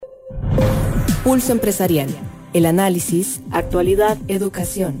Pulso Empresarial. El análisis, actualidad,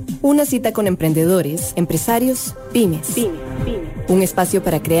 educación. Una cita con emprendedores, empresarios, pymes. Un espacio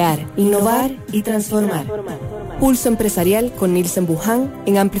para crear, innovar y transformar. Pulso Empresarial con Nielsen Buján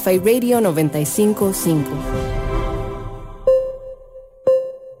en Amplify Radio 95.5.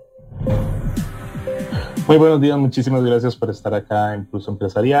 Muy buenos días, muchísimas gracias por estar acá en Pulso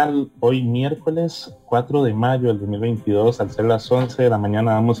Empresarial. Hoy miércoles 4 de mayo del 2022, al ser las 11 de la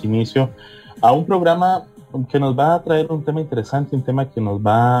mañana, damos inicio a un programa que nos va a traer un tema interesante, un tema que nos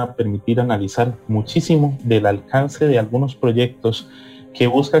va a permitir analizar muchísimo del alcance de algunos proyectos que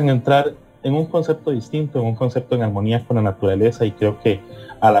buscan entrar en un concepto distinto, en un concepto en armonía con la naturaleza, y creo que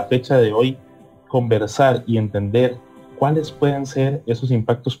a la fecha de hoy conversar y entender cuáles pueden ser esos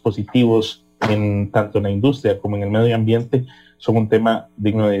impactos positivos tanto en la industria como en el medio ambiente son un tema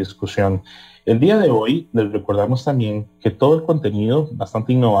digno de discusión. El día de hoy les recordamos también que todo el contenido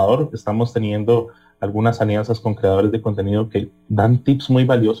bastante innovador, estamos teniendo algunas alianzas con creadores de contenido que dan tips muy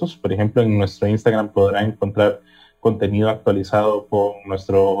valiosos. Por ejemplo, en nuestro Instagram podrán encontrar contenido actualizado con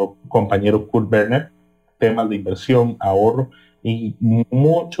nuestro compañero Kurt Werner, temas de inversión, ahorro y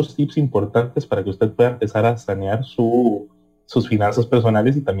muchos tips importantes para que usted pueda empezar a sanear sus finanzas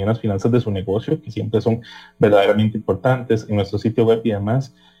personales y también las finanzas de su negocio, que siempre son verdaderamente importantes en nuestro sitio web y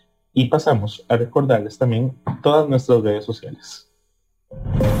demás. Y pasamos a recordarles también todas nuestras redes sociales.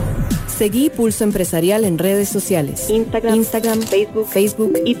 Seguí Pulso Empresarial en redes sociales. Instagram,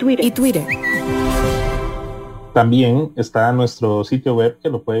 Facebook y Twitter. También está nuestro sitio web, que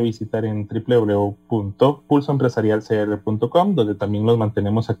lo puede visitar en www.pulsoempresarialcr.com, donde también los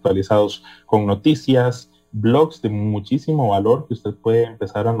mantenemos actualizados con noticias, blogs de muchísimo valor que usted puede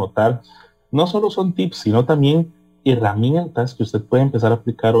empezar a notar. No solo son tips, sino también herramientas que usted puede empezar a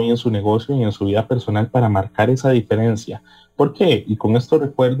aplicar hoy en su negocio y en su vida personal para marcar esa diferencia. ¿Por qué? Y con esto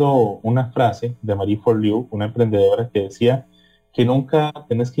recuerdo una frase de Marie Forleo, una emprendedora, que decía que nunca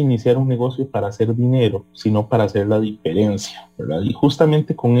tenés que iniciar un negocio para hacer dinero, sino para hacer la diferencia, ¿verdad? Y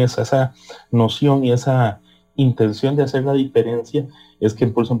justamente con esa noción y esa intención de hacer la diferencia es que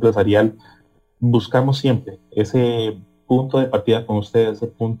en Pulso Empresarial buscamos siempre ese punto de partida con ustedes, ese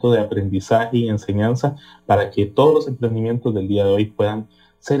punto de aprendizaje y enseñanza para que todos los emprendimientos del día de hoy puedan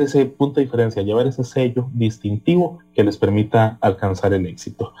ser ese punto de diferencia, llevar ese sello distintivo que les permita alcanzar el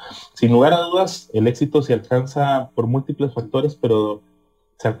éxito. Sin lugar a dudas, el éxito se alcanza por múltiples factores, pero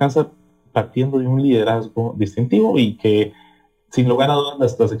se alcanza partiendo de un liderazgo distintivo, y que sin lugar a dudas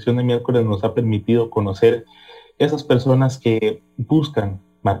nuestra sección de miércoles nos ha permitido conocer esas personas que buscan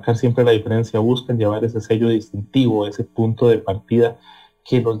marcar siempre la diferencia, buscan llevar ese sello distintivo, ese punto de partida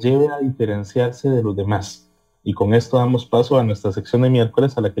que los lleve a diferenciarse de los demás. Y con esto damos paso a nuestra sección de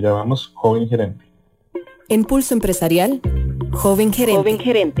miércoles, a la que llamamos Joven Gerente. En Pulso Empresarial, Joven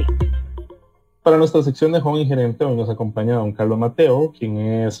Gerente. Para nuestra sección de Joven Gerente hoy nos acompaña don Carlos Mateo, quien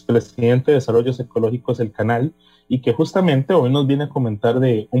es presidente de Desarrollos Ecológicos del Canal, y que justamente hoy nos viene a comentar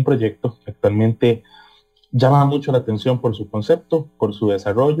de un proyecto que actualmente llama mucho la atención por su concepto, por su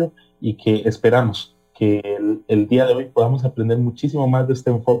desarrollo, y que esperamos que el día de hoy podamos aprender muchísimo más de este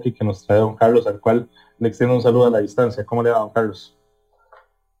enfoque que nos trae don Carlos, al cual le extiendo un saludo a la distancia. ¿Cómo le va, don Carlos?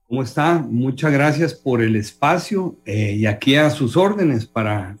 ¿Cómo está? Muchas gracias por el espacio y aquí a sus órdenes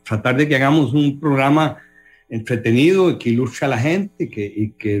para tratar de que hagamos un programa entretenido, que ilustre a la gente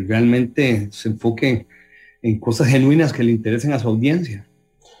y que realmente se enfoque en cosas genuinas que le interesen a su audiencia.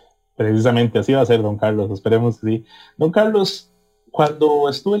 Precisamente así va a ser, don Carlos, esperemos que sí. Don Carlos, cuando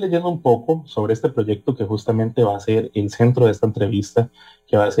estuve leyendo un poco sobre este proyecto que justamente va a ser el centro de esta entrevista,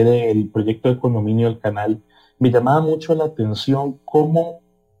 que va a ser el proyecto de condominio del Canal, me llamaba mucho la atención cómo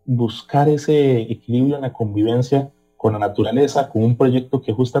buscar ese equilibrio en la convivencia con la naturaleza, con un proyecto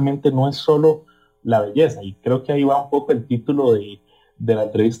que justamente no es solo la belleza, y creo que ahí va un poco el título de la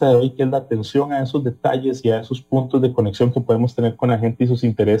entrevista de hoy, que es la atención a esos detalles y a esos puntos de conexión que podemos tener con la gente y sus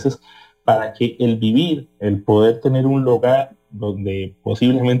intereses, para que el vivir, el poder tener un lugar donde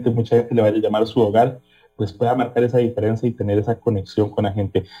posiblemente mucha gente le vaya a llamar su hogar, pues pueda marcar esa diferencia y tener esa conexión con la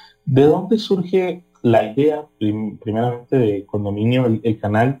gente. ¿De dónde surge la idea, primeramente, de condominio el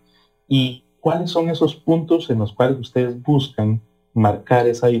Canal, y cuáles son esos puntos en los cuales ustedes buscan marcar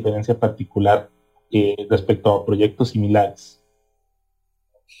esa diferencia particular respecto a proyectos similares?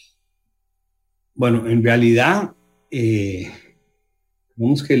 Bueno, en realidad,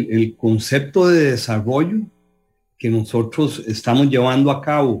 vemos que el concepto de desarrollo que nosotros estamos llevando a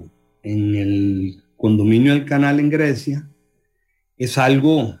cabo en el condominio del Canal en Grecia es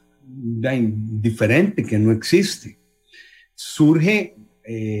algo diferente, que no existe. Surge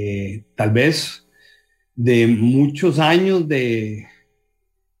tal vez de muchos años de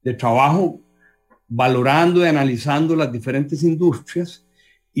trabajo valorando y analizando las diferentes industrias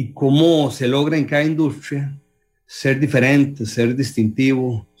y cómo se logra en cada industria ser diferente, ser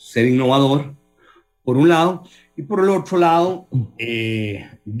distintivo, ser innovador, por un lado, y por el otro lado,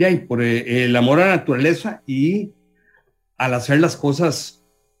 por el amor a la naturaleza y al hacer las cosas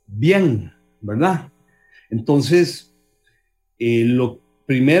bien, ¿verdad? Entonces, lo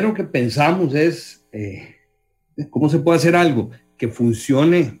primero que pensamos es cómo se puede hacer algo que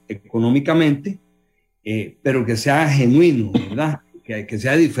funcione económicamente, pero que sea genuino, ¿verdad? Que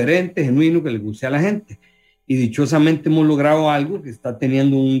sea diferente, genuino, que le guste a la gente. Y dichosamente hemos logrado algo que está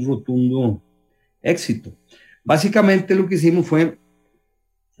teniendo un rotundo éxito. Básicamente lo que hicimos fue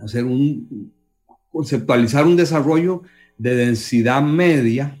conceptualizar un desarrollo de densidad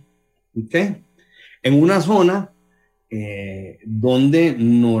media, ¿ok? En una zona donde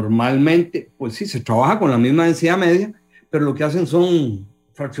normalmente, pues sí, se trabaja con la misma densidad media, pero lo que hacen son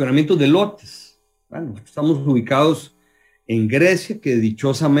fraccionamientos de lotes. Bueno, estamos ubicados en Grecia, que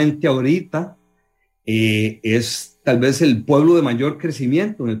dichosamente ahorita es tal vez el pueblo de mayor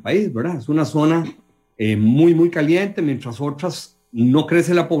crecimiento en el país, ¿verdad? Es una zona muy, muy caliente, mientras otras no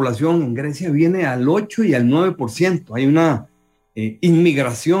crece la población. En Grecia viene al 8 y al 9%. Hay una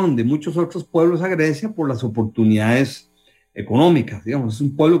inmigración de muchos otros pueblos a Grecia por las oportunidades económicas, digamos. Es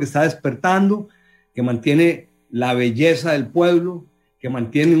un pueblo que está despertando, que mantiene la belleza del pueblo, que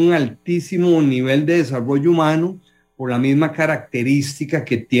mantiene un altísimo nivel de desarrollo humano por la misma característica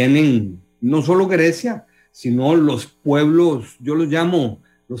que tienen no solo Grecia, sino los pueblos, yo los llamo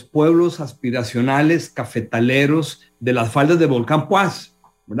los pueblos aspiracionales cafetaleros de las faldas del volcán Poás,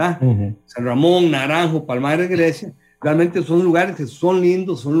 ¿verdad? San Ramón, Naranjo, Palmar de Grecia, realmente son lugares que son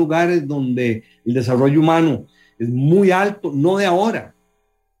lindos, son lugares donde el desarrollo humano es muy alto, no de ahora,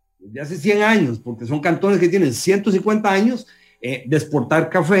 de hace 100 años, porque son cantones que tienen 150 años de exportar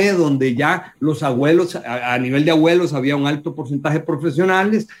café, donde ya los abuelos, a nivel de abuelos había un alto porcentaje de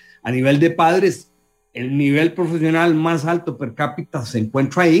profesionales, a nivel de padres, el nivel profesional más alto per cápita se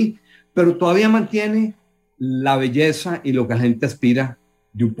encuentra ahí, pero todavía mantiene la belleza y lo que la gente aspira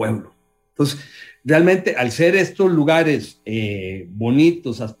de un pueblo. Entonces, realmente al ser estos lugares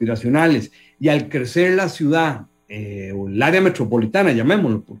bonitos, aspiracionales, y al crecer la ciudad, o el área metropolitana,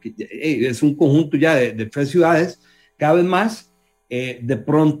 llamémoslo, porque es un conjunto ya de 3 ciudades, cada vez más, de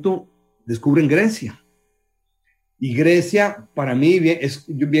pronto descubren Grecia. Y Grecia, para mí,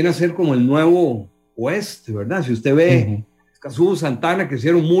 viene a ser como el nuevo oeste, ¿verdad? Si usted ve, Escazú, Santana,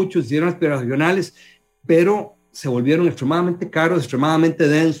 crecieron muchos, hicieron aspiracionales, pero se volvieron extremadamente caros, extremadamente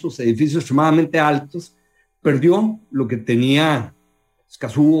densos, edificios extremadamente altos. Perdió lo que tenía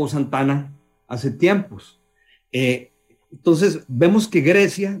Escazú o Santana hace tiempos. Entonces, vemos que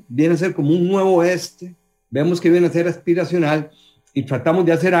Grecia viene a ser como un nuevo oeste, vemos que viene a ser aspiracional y tratamos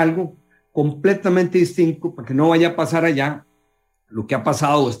de hacer algo completamente distinto para que no vaya a pasar allá lo que ha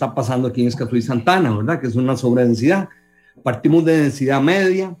pasado o está pasando aquí en Escazú y Santana, ¿verdad? Que es una sobredensidad. Partimos de densidad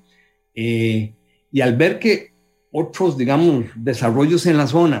media y al ver que otros, digamos, desarrollos en la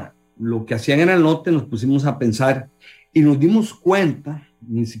zona, lo que hacían en el norte, nos pusimos a pensar y nos dimos cuenta,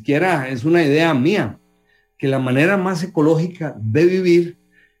 ni siquiera es una idea mía, que la manera más ecológica de vivir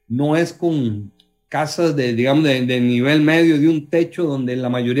no es con casas digamos, de nivel medio, de un techo donde la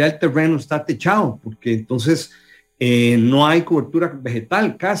mayoría del terreno está techado, porque entonces no hay cobertura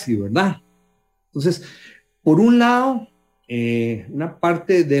vegetal casi, ¿verdad? Entonces, por un lado, una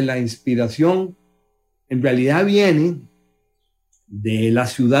parte de la inspiración en realidad viene de la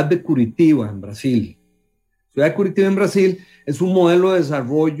ciudad de Curitiba, en Brasil. La ciudad de Curitiba, en Brasil, es un modelo de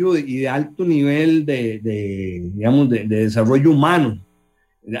desarrollo y de alto nivel de desarrollo humano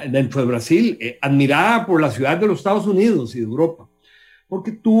dentro de Brasil, admirada por la ciudad de los Estados Unidos y de Europa,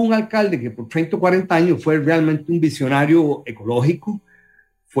 porque tuvo un alcalde que por 30 o 40 años fue realmente un visionario ecológico,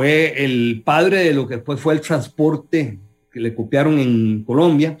 fue el padre de lo que después fue el transporte que le copiaron en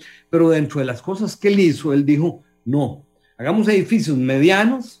Colombia, pero dentro de las cosas que él hizo, él dijo, no, hagamos edificios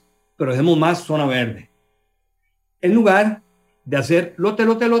medianos, pero dejemos más zona verde. En lugar de hacer lote,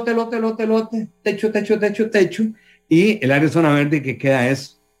 techo, y el área de zona verde que queda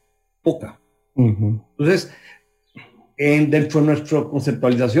es poca. Entonces, dentro de nuestra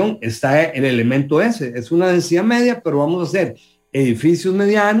conceptualización está el elemento ese, es una densidad media, pero vamos a hacer edificios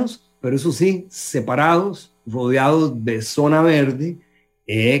medianos, pero eso sí, separados, rodeados de zona verde,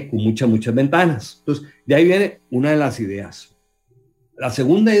 con muchas ventanas. Entonces, de ahí viene una de las ideas. La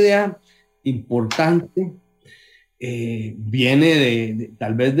segunda idea importante viene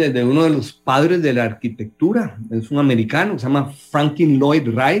tal vez de uno de los padres de la arquitectura, es un americano, se llama Franklin Lloyd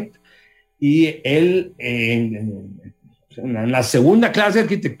Wright, y él en la segunda clase de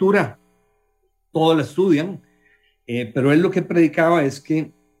arquitectura todos la estudian, pero él lo que predicaba es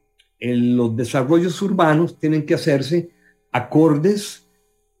que los desarrollos urbanos tienen que hacerse acordes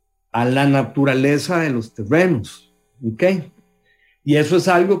a la naturaleza de los terrenos, ¿ok? Y eso es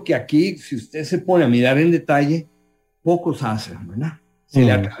algo que aquí, si usted se pone a mirar en detalle, pocos hacen, ¿verdad? Se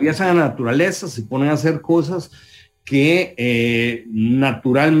le atraviesan a la naturaleza, se ponen a hacer cosas que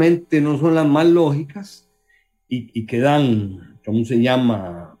naturalmente no son las más lógicas y que dan, ¿cómo se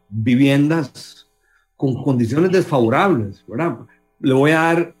llama?, viviendas con condiciones desfavorables, ¿verdad? Le voy a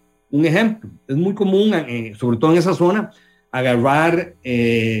dar un ejemplo. Es muy común, sobre todo en esa zona, agarrar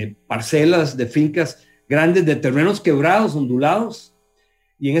parcelas de fincas grandes de terrenos quebrados, ondulados,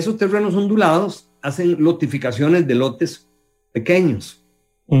 y en esos terrenos ondulados hacen lotificaciones de lotes pequeños.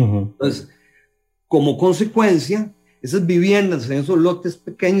 Entonces, como consecuencia, esas viviendas en esos lotes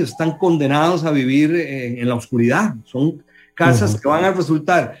pequeños están condenados a vivir en la oscuridad. Son casas que van a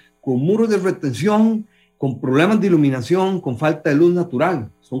resultar con muros de retención, con problemas de iluminación, con falta de luz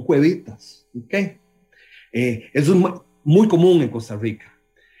natural. Son cuevitas. ¿Okay? Eso es muy común en Costa Rica.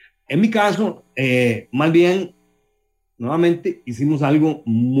 En mi caso, más bien, nuevamente hicimos algo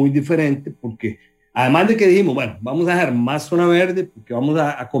muy diferente porque además de que dijimos, bueno, vamos a dejar más zona verde porque vamos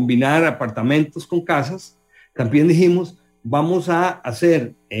a combinar apartamentos con casas, también dijimos, vamos a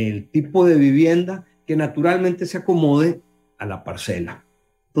hacer el tipo de vivienda que naturalmente se acomode a la parcela.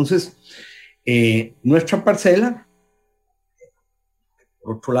 Entonces, nuestra parcela,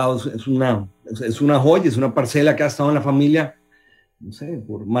 por otro lado, es una joya, es una parcela que ha estado en la familia, no sé,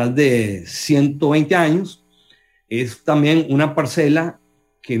 por más de 120 años. Es también una parcela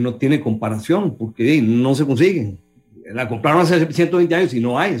que no tiene comparación, porque no se consiguen. La compraron hace 120 años y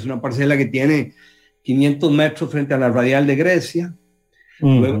no hay. Es una parcela que tiene 500 metros frente a la radial de Grecia.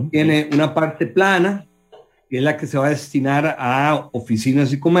 Luego tiene una parte plana, que es la que se va a destinar a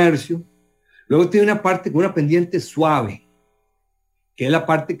oficinas y comercio. Luego tiene una parte con una pendiente suave, que es la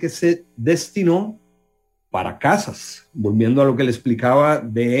parte que se destinó para casas, volviendo a lo que le explicaba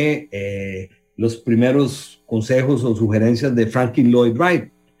de los primeros consejos o sugerencias de Franklin Lloyd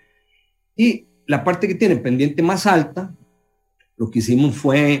Wright. Y la parte que tiene pendiente más alta, lo que hicimos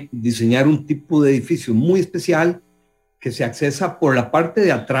fue diseñar un tipo de edificio muy especial que se accesa por la parte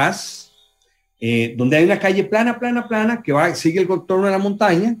de atrás, donde hay una calle plana, que sigue el contorno de la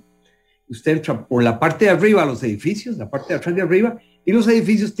montaña. Usted entra por la parte de arriba a los edificios, la parte de atrás de arriba, y los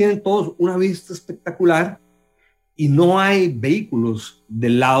edificios tienen todos una vista espectacular y no hay vehículos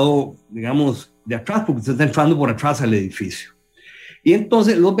del lado, digamos, de atrás, porque usted está entrando por atrás al edificio. Y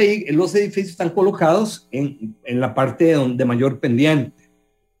entonces los edificios están colocados en la parte de mayor pendiente.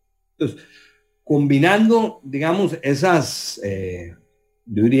 Entonces, combinando, digamos, esas,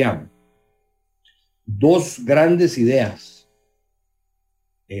 yo diría, dos grandes ideas.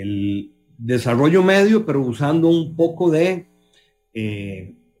 El desarrollo medio, pero usando un poco de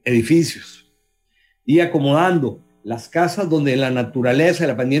edificios y acomodando las casas donde la naturaleza y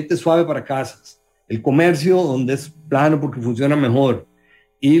la pendiente es suave para casas, el comercio donde es plano porque funciona mejor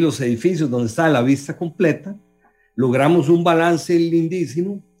y los edificios donde está la vista completa, logramos un balance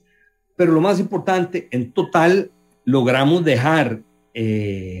lindísimo, pero lo más importante, en total logramos dejar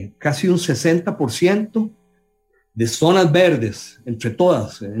casi un 60% de zonas verdes, entre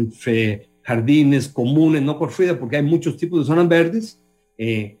todas, entre jardines, comunes, no construidas, porque hay muchos tipos de zonas verdes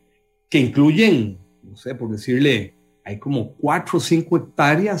que incluyen, no sé, por decirle, hay como 4 o 5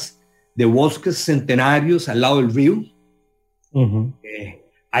 hectáreas de bosques centenarios al lado del río.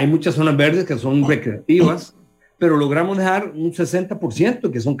 Hay muchas zonas verdes que son recreativas, pero logramos dejar un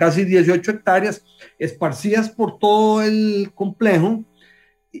 60%, que son casi 18 hectáreas, esparcidas por todo el complejo,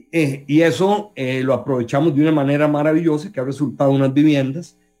 y eso lo aprovechamos de una manera maravillosa, que ha resultado unas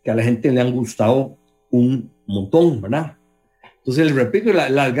viviendas que a la gente le han gustado un montón, ¿verdad? Entonces, les repito,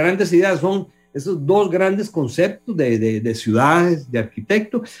 las grandes ideas son esos dos grandes conceptos de ciudades, de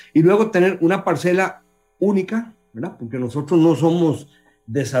arquitecto, y luego tener una parcela única, ¿verdad? Porque nosotros no somos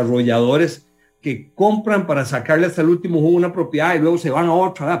desarrolladores que compran para sacarle hasta el último jugo una propiedad y luego se van a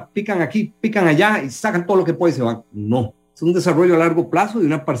otra, ¿verdad? Pican aquí, pican allá y sacan todo lo que pueden y se van. No, es un desarrollo a largo plazo de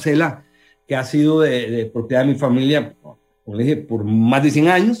una parcela que ha sido de propiedad de mi familia, como le dije, por más de 100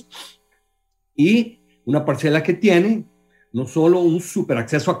 años, y una parcela que tiene no solo un super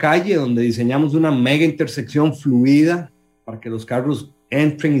acceso a calle, donde diseñamos una mega intersección fluida para que los carros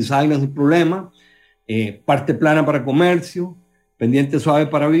entren y salgan sin problema, parte plana para comercio, pendiente suave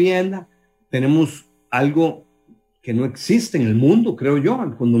para vivienda. Tenemos algo que no existe en el mundo, creo yo.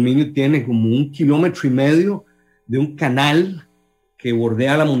 El condominio tiene como 1,5 kilómetros de un canal que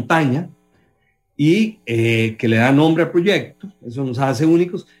bordea la montaña y que le da nombre al proyecto. Eso nos hace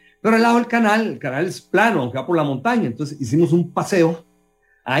únicos. Pero al lado del canal, el canal es plano, aunque va por la montaña. Entonces hicimos un paseo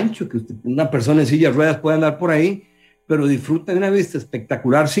ancho, que una persona en silla de ruedas puede andar por ahí, pero disfruta de una vista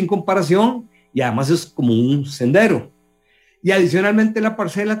espectacular sin comparación, y además es como un sendero. Y adicionalmente la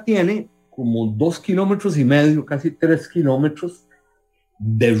parcela tiene como 2,5 kilómetros, casi 3 kilómetros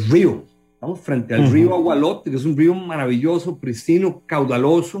de río. Estamos frente al río Agualote, que es un río maravilloso, pristino,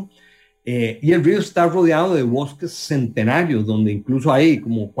 caudaloso, y el río está rodeado de bosques centenarios, donde incluso hay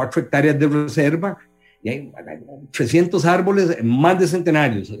como 4 hectáreas de reserva, y hay 300 árboles, más de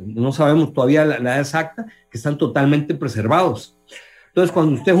centenarios, no sabemos todavía la edad exacta, que están totalmente preservados. Entonces,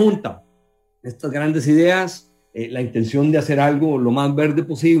 cuando usted junta estas grandes ideas, la intención de hacer algo lo más verde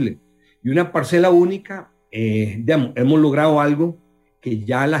posible, y una parcela única, hemos logrado algo que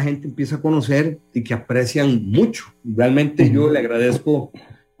ya la gente empieza a conocer y que aprecian mucho. Realmente yo le agradezco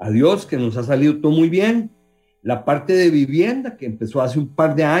a Dios que nos ha salido todo muy bien. La parte de vivienda, que empezó hace un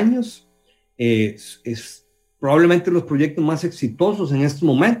par de años, es probablemente los proyectos más exitosos en estos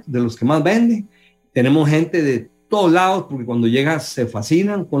momentos, de los que más venden. Tenemos gente de todos lados, porque cuando llega se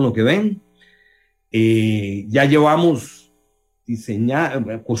fascinan con lo que ven. Ya llevamos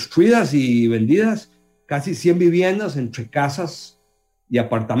construidas y vendidas casi 100 viviendas entre casas y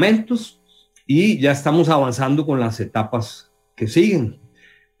apartamentos, y ya estamos avanzando con las etapas que siguen.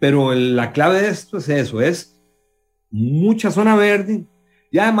 Pero la clave de esto es eso, es mucha zona verde,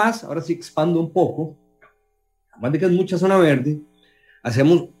 y además, ahora sí expando un poco, además de que es mucha zona verde,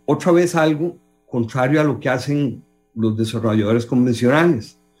 hacemos otra vez algo contrario a lo que hacen los desarrolladores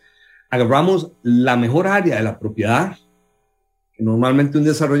convencionales. Agarramos la mejor área de la propiedad, que normalmente un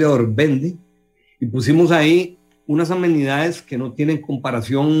desarrollador vende, y pusimos ahí unas amenidades que no tienen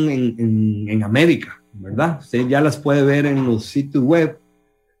comparación en América, ¿verdad? Usted ya las puede ver en los sitios web,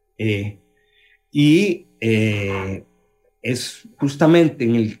 es justamente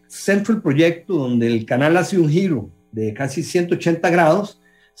en el centro del proyecto, donde el canal hace un giro de casi 180 grados,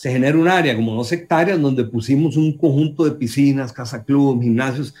 se genera un área como 2 hectáreas donde pusimos un conjunto de piscinas, casa club,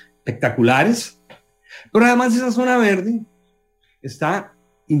 gimnasios espectaculares, pero además esa zona verde está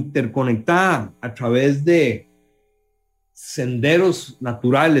interconectada a través de senderos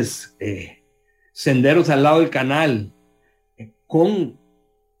naturales, senderos al lado del canal, con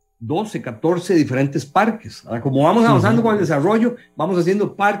 12, 14 diferentes parques. Ahora, como vamos avanzando con el desarrollo, vamos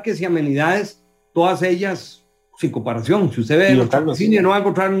haciendo parques y amenidades, todas ellas sin comparación. Si usted ve nuestro cine, no va a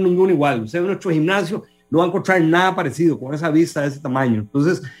encontrar ninguno igual. Usted ve nuestro gimnasio, no va a encontrar nada parecido con esa vista de ese tamaño.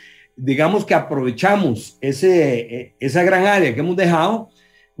 Entonces, digamos que aprovechamos esa gran área que hemos dejado,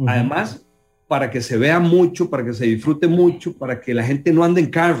 además, para que se vea mucho, para que se disfrute mucho, para que la gente no ande en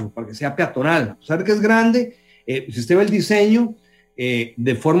carro, para que sea peatonal. A pesar de que es grande, si usted ve el diseño,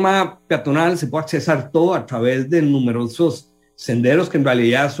 de forma peatonal se puede accesar todo a través de numerosos senderos que en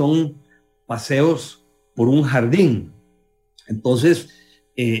realidad son paseos por un jardín. Entonces,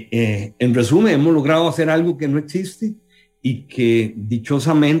 en resumen, hemos logrado hacer algo que no existe y que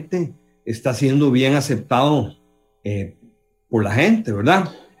dichosamente está siendo bien aceptado por la gente, ¿verdad?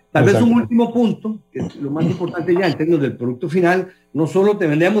 Tal vez un último punto, que es lo más importante ya en términos del producto final, no solo te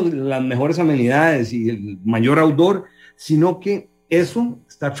vendemos las mejores amenidades y el mayor outdoor, sino que eso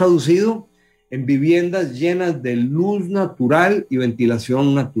está traducido en viviendas llenas de luz natural y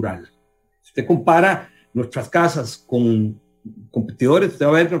ventilación natural. Si usted compara nuestras casas con competidores, usted va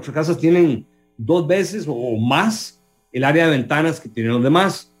a ver que nuestras casas tienen 2 veces o más el área de ventanas que tienen los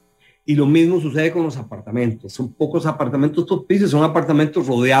demás. Y lo mismo sucede con los apartamentos. Son pocos apartamentos top pisos, son apartamentos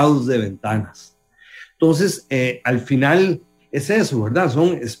rodeados de ventanas. Entonces, al final es eso, ¿verdad?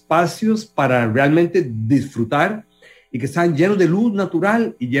 Son espacios para realmente disfrutar y que están llenos de luz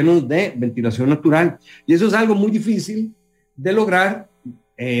natural y llenos de ventilación natural. Y eso es algo muy difícil de lograr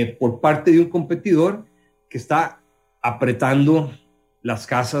por parte de un competidor que está apretando las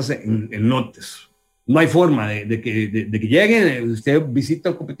casas en lotes. No hay forma de que lleguen, usted visita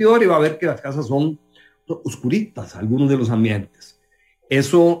al competidor y va a ver que las casas son oscuritas, algunos de los ambientes.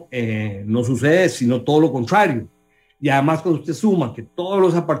 Eso no sucede, sino todo lo contrario. Y además, cuando usted suma que todos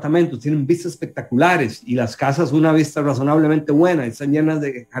los apartamentos tienen vistas espectaculares y las casas una vista razonablemente buena, están llenas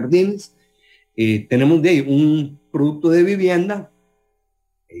de jardines, tenemos de ahí un producto de vivienda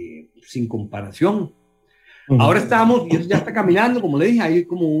sin comparación. Ahora estamos, y eso ya está caminando, como le dije, hay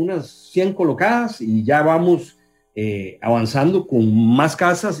como unas 100 colocadas y ya vamos avanzando con más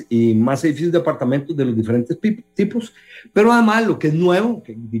casas y más edificios de apartamentos de los diferentes tipos. Pero además, lo que es nuevo,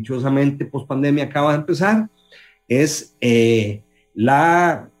 que dichosamente post pandemia acaba de empezar, es el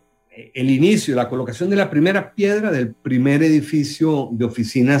inicio, la colocación de la primera piedra del primer edificio de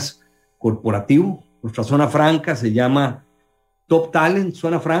oficinas corporativo. Nuestra zona franca se llama Top Talent,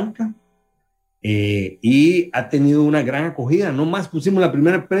 Zona Franca, y ha tenido una gran acogida. No más pusimos la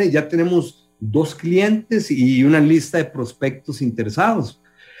primera pre, ya tenemos 2 clientes y una lista de prospectos interesados.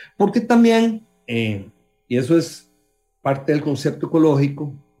 Porque también, y eso es parte del concepto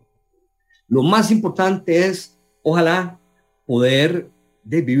ecológico, lo más importante es, ojalá, poder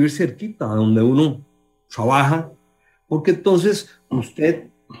vivir cerquita de donde uno trabaja, porque entonces usted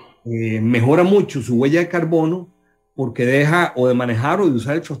mejora mucho su huella de carbono, porque deja o de manejar o de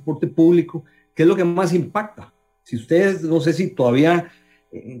usar el transporte público, que es lo que más impacta. Si ustedes, no sé si todavía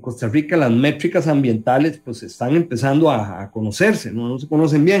en Costa Rica las métricas ambientales pues están empezando a conocerse, no se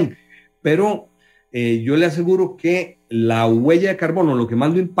conocen bien, pero yo le aseguro que la huella de carbono lo que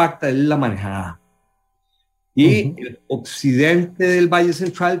más lo impacta es la manejada. Y el occidente del Valle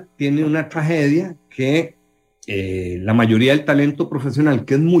Central tiene una tragedia que la mayoría del talento profesional,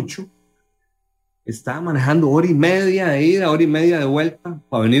 que es mucho, está manejando hora y media de ida, hora y media de vuelta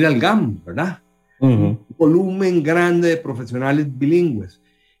para venir al GAM, ¿verdad? Un volumen grande de profesionales bilingües.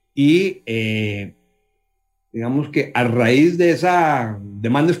 Y digamos que a raíz de esa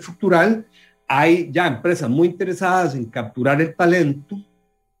demanda estructural, hay ya empresas muy interesadas en capturar el talento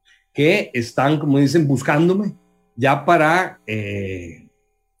que están, como dicen, buscándome ya para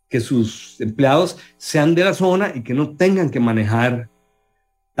que sus empleados sean de la zona y que no tengan que manejar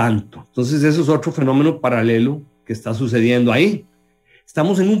tanto. Entonces, eso es otro fenómeno paralelo que está sucediendo ahí.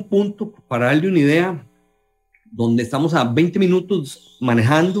 Estamos en un punto, para darle una idea, donde estamos a 20 minutos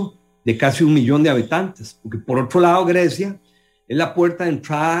manejando de casi 1 millón de habitantes, porque por otro lado, Grecia es la puerta de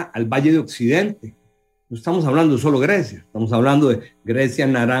entrada al Valle de Occidente. No estamos hablando de solo Grecia, estamos hablando de Grecia,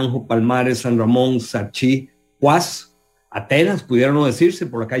 Naranjo, Palmares, San Ramón, Sarchí, Huas, Atenas, pudiera no decirse,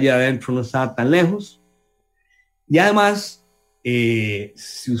 por la calle de adentro no estaba tan lejos. Y además,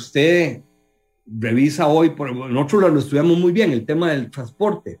 si usted revisa hoy, nosotros lo estudiamos muy bien, el tema del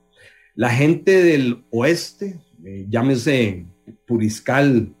transporte. La gente del oeste, llámese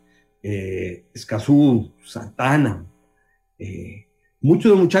Puriscal, Escazú, Santana, muchos de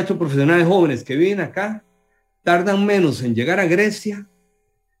los muchachos profesionales jóvenes que viven acá tardan menos en llegar a Grecia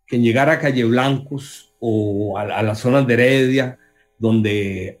que en llegar a Calle Blancos o a las zonas de Heredia,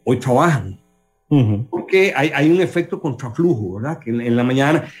 donde hoy trabajan. Porque hay un efecto contraflujo, ¿verdad? Que en la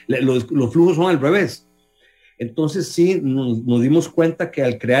mañana los flujos son al revés. Entonces sí, nos dimos cuenta que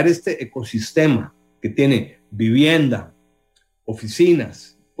al crear este ecosistema que tiene vivienda,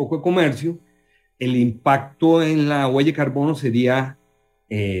 oficinas, poco de comercio, el impacto en la huella de carbono sería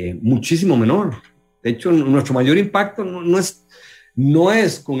muchísimo menor. De hecho, nuestro mayor impacto no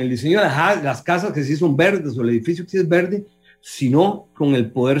es con el diseño de las casas que sí son verdes o el edificio que sí es verde, sino con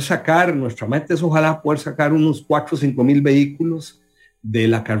el poder sacar, nuestra meta es ojalá poder sacar unos 4 o 5 mil vehículos de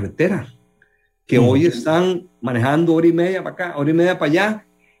la carretera, que hoy están manejando hora y media para acá, hora y media para allá,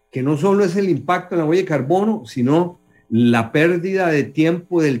 que no solo es el impacto en la huella de carbono, sino la pérdida de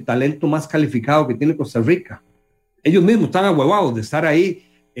tiempo del talento más calificado que tiene Costa Rica. Ellos mismos están ahuevados de estar ahí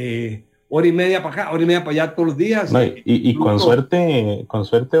hora y media para acá, hora y media para allá todos los días. No, y con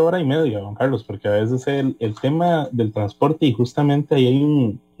suerte hora y media, don Carlos, porque a veces el tema del transporte, y justamente ahí hay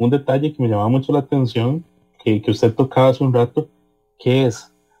un detalle que me llamaba mucho la atención, que usted tocaba hace un rato, que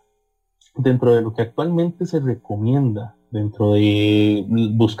es dentro de lo que actualmente se recomienda, dentro de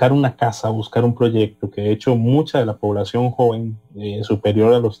buscar una casa, buscar un proyecto, que de hecho mucha de la población joven,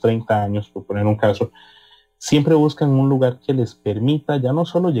 superior a los 30 años, por poner un caso, siempre buscan un lugar que les permita ya no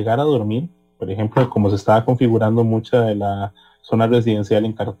solo llegar a dormir, por ejemplo, como se estaba configurando mucha de la zona residencial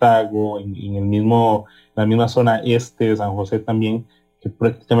en Cartago, en la misma zona este de San José también, que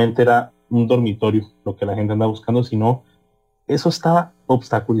prácticamente era un dormitorio lo que la gente anda buscando, sino eso estaba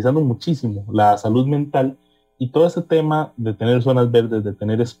obstaculizando muchísimo la salud mental y todo ese tema de tener zonas verdes, de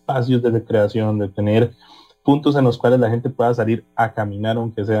tener espacios de recreación, de tener puntos en los cuales la gente pueda salir a caminar,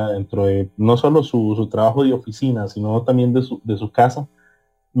 aunque sea dentro de no solo su trabajo de oficina, sino también de su casa,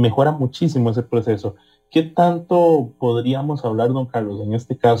 mejora muchísimo ese proceso. ¿Qué tanto podríamos hablar, don Carlos, en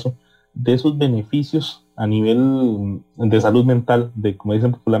este caso, de esos beneficios a nivel de salud mental, de, como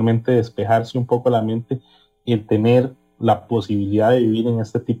dicen popularmente, despejarse un poco la mente y el tener la posibilidad de vivir en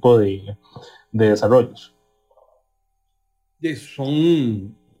este tipo de desarrollos?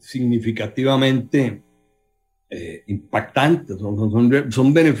 Son significativamente impactantes,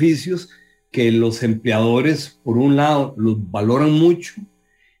 son beneficios que los empleadores, por un lado, los valoran mucho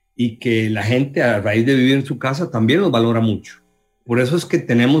y que la gente, a raíz de vivir en su casa, también los valora mucho. Por eso es que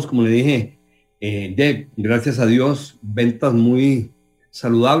tenemos, como le dije, gracias a Dios, ventas muy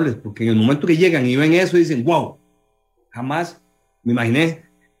saludables, porque en el momento que llegan y ven eso, dicen, wow, jamás me imaginé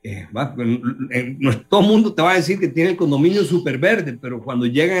todo el mundo te va a decir que tiene el condominio súper verde, pero cuando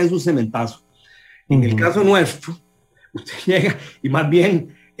llegan es un cementazo. En el caso nuestro, usted llega y más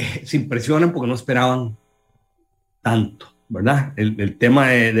bien se impresionan porque no esperaban tanto, ¿verdad? El tema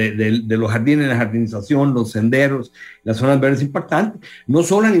de los jardines, la jardinización, los senderos, las zonas verdes es importante, no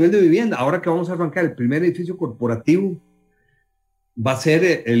solo a nivel de vivienda. Ahora que vamos a arrancar el primer edificio corporativo, va a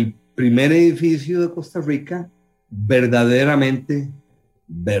ser el primer edificio de Costa Rica verdaderamente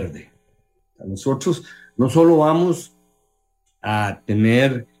verde. Nosotros no solo vamos a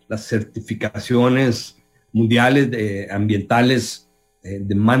tener las certificaciones mundiales ambientales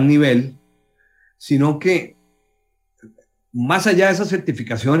de más nivel, sino que más allá de esas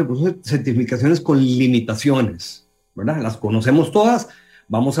certificaciones, pues son certificaciones con limitaciones, ¿verdad? Las conocemos todas,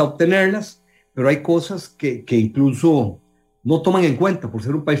 vamos a obtenerlas, pero hay cosas que incluso no toman en cuenta por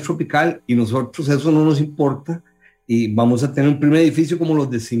ser un país tropical, y nosotros eso no nos importa, y vamos a tener un primer edificio como los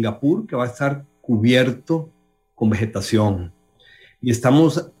de Singapur que va a estar cubierto con vegetación. Y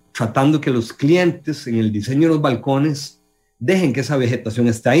estamos tratando que los clientes en el diseño de los balcones dejen que esa vegetación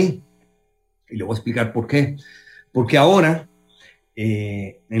esté ahí. Y le voy a explicar por qué. Porque ahora,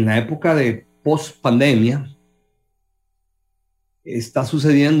 en la época de post-pandemia, está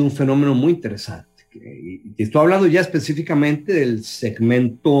sucediendo un fenómeno muy interesante. Y estoy hablando ya específicamente del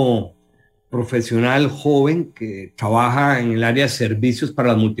segmento profesional joven que trabaja en el área de servicios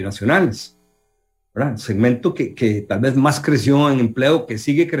para las multinacionales, ¿verdad? Segmento que tal vez más creció en empleo, que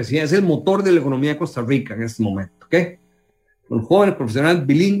sigue creciendo, es el motor de la economía de Costa Rica en este momento, ¿ok? Los jóvenes profesionales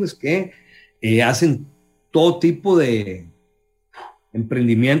bilingües que hacen todo tipo de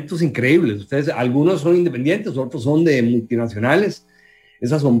emprendimientos increíbles. Ustedes, algunos son independientes, otros son de multinacionales.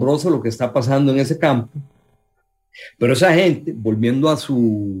 Es asombroso lo que está pasando en ese campo. Pero esa gente, volviendo a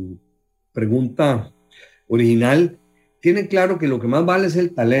su pregunta original, tiene claro que lo que más vale es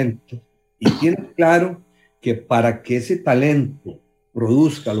el talento, y tiene claro que para que ese talento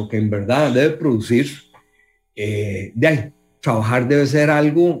produzca lo que en verdad debe producir, trabajar debe ser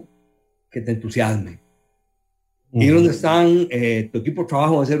algo que te entusiasme. Y donde están, tu equipo de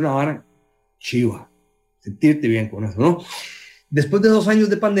trabajo va a ser una vara chiva, sentirte bien con eso, ¿no? Después de 2 años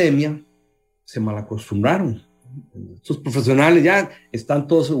de pandemia, se malacostumbraron. Estos profesionales ya están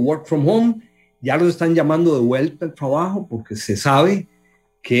todos work from home, ya los están llamando de vuelta al trabajo porque se sabe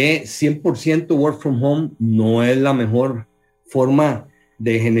que 100% work from home no es la mejor forma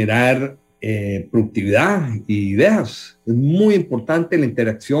de generar productividad y ideas. Es muy importante la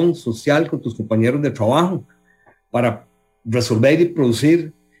interacción social con tus compañeros de trabajo para resolver y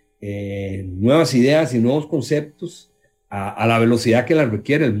producir nuevas ideas y nuevos conceptos a la velocidad que las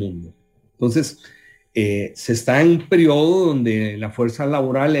requiere el mundo. Entonces, se está en un periodo donde la fuerza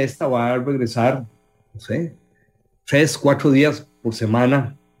laboral esta va a regresar, no sé, 3, 4 días por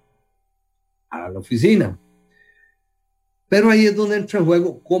semana a la oficina. Pero ahí es donde entra en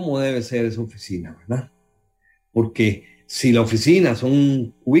juego cómo debe ser esa oficina, ¿verdad? Porque si la oficina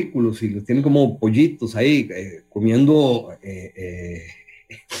son cubículos y los tienen como pollitos ahí comiendo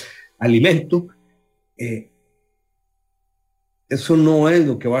alimento, eso no es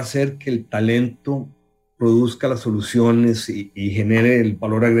lo que va a hacer que el talento produzca las soluciones y genere el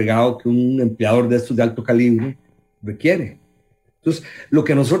valor agregado que un empleador de estos de alto calibre requiere. Entonces, lo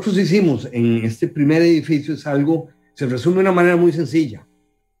que nosotros hicimos en este primer edificio es algo, se resume de una manera muy sencilla.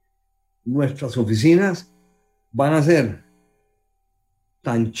 Nuestras oficinas van a ser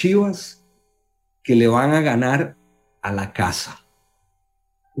tan chivas que le van a ganar a la casa.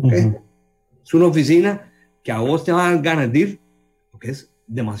 ¿Okay? Es una oficina que a vos te va a dar ganas de ir porque es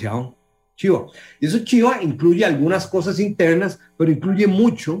demasiado chiva. Y eso chiva incluye algunas cosas internas, pero incluye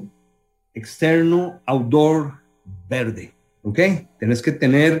mucho externo, outdoor, verde. ¿Ok? Tenés que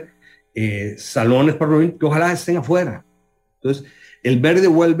tener salones para reunir que ojalá estén afuera. Entonces, el verde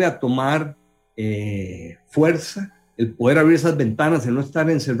vuelve a tomar fuerza, el poder abrir esas ventanas, el no estar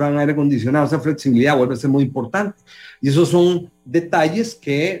encerrado en aire acondicionado, esa flexibilidad vuelve a ser muy importante. Y esos son detalles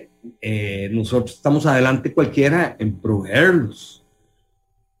que nosotros estamos adelante cualquiera en proveerlos.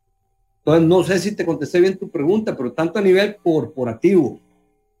 Entonces, no sé si te contesté bien tu pregunta, pero tanto a nivel corporativo,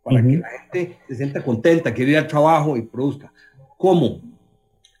 para que la gente se sienta contenta, quiera ir al trabajo y produzca, como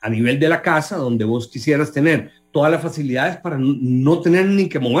a nivel de la casa, donde vos quisieras tener todas las facilidades para no tener ni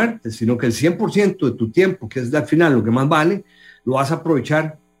que moverte, sino que el 100% de tu tiempo, que es al final lo que más vale, lo vas a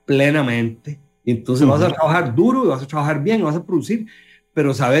aprovechar plenamente. Y entonces vas a trabajar duro y vas a trabajar bien, vas a producir,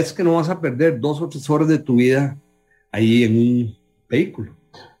 pero sabes que no vas a perder 2 o 3 horas de tu vida ahí en un vehículo.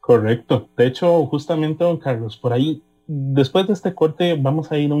 Correcto. De hecho, justamente, don Carlos, por ahí, después de este corte,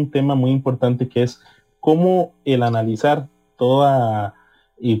 vamos a ir a un tema muy importante que es cómo el analizar toda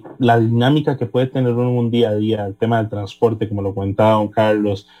y la dinámica que puede tener uno un día a día, el tema del transporte, como lo comentaba don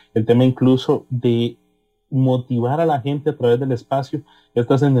Carlos, el tema incluso de motivar a la gente a través del espacio, es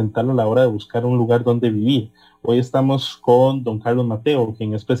trascendental a la hora de buscar un lugar donde vivir. Hoy estamos con don Carlos Mateo,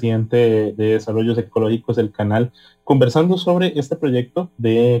 quien es presidente de Desarrollos Ecológicos del Canal, conversando sobre este proyecto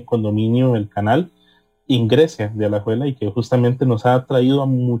de condominio El Canal en Grecia de Alajuela, y que justamente nos ha traído a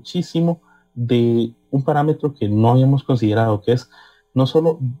muchísimo de un parámetro que no habíamos considerado, que es no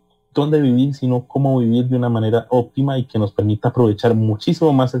solo dónde vivir, sino cómo vivir de una manera óptima y que nos permita aprovechar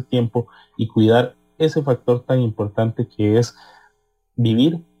muchísimo más el tiempo y cuidar ese factor tan importante que es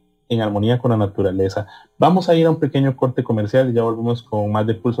vivir en armonía con la naturaleza. Vamos a ir a un pequeño corte comercial y ya volvemos con más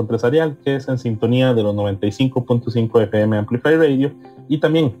de Pulso Empresarial, que es en sintonía de los 95.5 FM Amplify Radio, y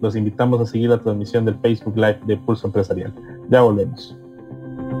también los invitamos a seguir la transmisión del Facebook Live de Pulso Empresarial. Ya volvemos.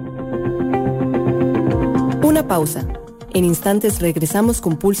 Una pausa. En instantes regresamos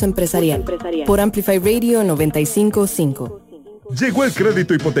con Pulso Empresarial por Amplify Radio 95.5. Llegó el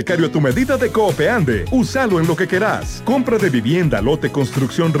crédito hipotecario a tu medida de Coopeande. Úsalo en lo que querás. Compra de vivienda, lote,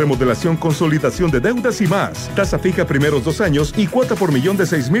 construcción, remodelación, consolidación de deudas y más. Tasa fija primeros 2 años y cuota por millón de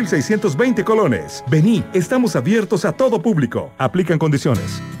 6.620 colones. Vení, estamos abiertos a todo público. Aplican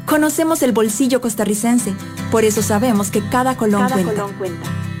condiciones. Conocemos el bolsillo costarricense. Por eso sabemos que cada colón cuenta.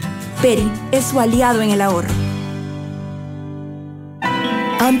 Peri es su aliado en el ahorro.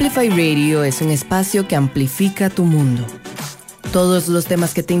 Amplify Radio es un espacio que amplifica tu mundo. Todos los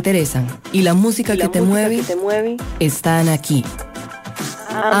temas que te interesan y la música que te mueve están aquí.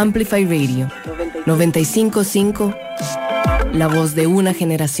 Amplify Radio 95.5, la voz de una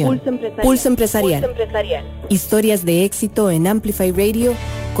generación. Pulso Empresarial. Historias de éxito en Amplify Radio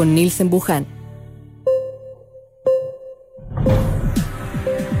con Nilsen Buján.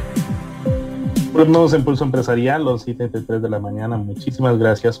 Volvemos en Pulso Empresarial, los 7:33 de la mañana. Muchísimas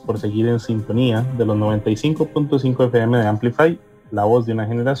gracias por seguir en sintonía de los 95.5 FM de Amplify, la voz de una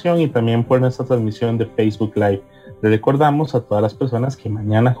generación, y también por nuestra transmisión de Facebook Live. Le recordamos a todas las personas que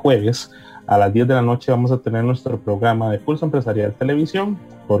mañana jueves a las 10 de la noche vamos a tener nuestro programa de Pulso Empresarial Televisión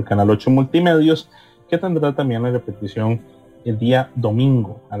por Canal 8 Multimedios, que tendrá también la repetición el día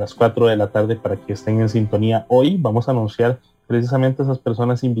domingo a las 4 de la tarde para que estén en sintonía. Hoy vamos a anunciar precisamente esas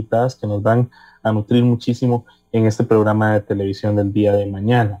personas invitadas que nos van a nutrir muchísimo en este programa de televisión del día de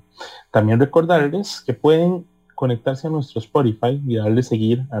mañana. También recordarles que pueden conectarse a nuestro Spotify y darle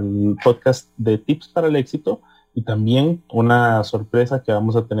seguir al podcast de Tips para el Éxito, y también una sorpresa que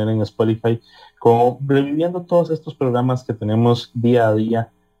vamos a tener en Spotify como reviviendo todos estos programas que tenemos día a día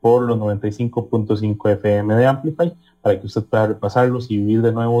por los 95.5 FM de Amplify, para que usted pueda repasarlos y vivir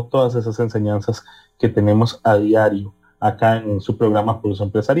de nuevo todas esas enseñanzas que tenemos a diario acá en su programa Pulso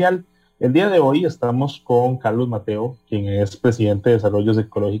Empresarial. El día de hoy estamos con Carlos Mateo, quien es presidente de Desarrollos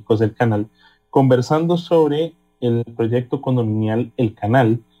Ecológicos del Canal, conversando sobre el proyecto condominial El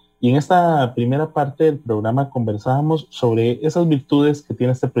Canal. Y en esta primera parte del programa conversábamos sobre esas virtudes que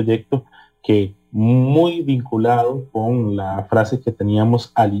tiene este proyecto, que muy vinculado con la frase que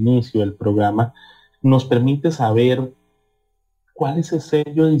teníamos al inicio del programa, nos permite saber cuál es el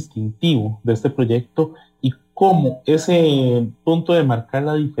sello distintivo de este proyecto y cómo ese punto de marcar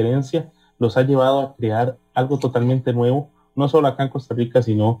la diferencia los ha llevado a crear algo totalmente nuevo, no solo acá en Costa Rica,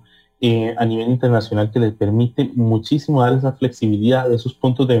 sino a nivel internacional, que le permite muchísimo dar esa flexibilidad de esos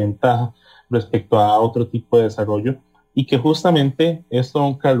puntos de ventaja respecto a otro tipo de desarrollo, y que justamente esto,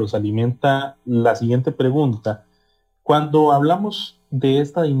 don Carlos, alimenta la siguiente pregunta. Cuando hablamos de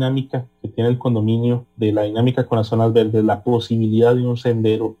esta dinámica que tiene el condominio, de la dinámica con las zonas verdes, la posibilidad de un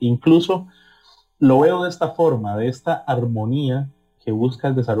sendero, incluso lo veo de esta forma, de esta armonía que busca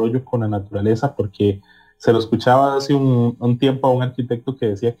el desarrollo con la naturaleza, porque se lo escuchaba hace un tiempo a un arquitecto que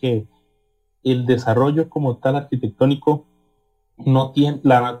decía que el desarrollo como tal arquitectónico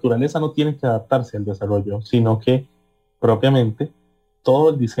la naturaleza no tiene que adaptarse al desarrollo, sino que propiamente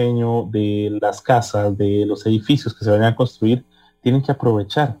todo el diseño de las casas, de los edificios que se vayan a construir, tienen que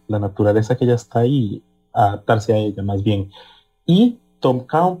aprovechar la naturaleza que ya está ahí, adaptarse a ella más bien. Y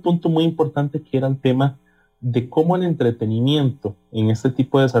tocaba un punto muy importante, que era el tema de cómo el entretenimiento en este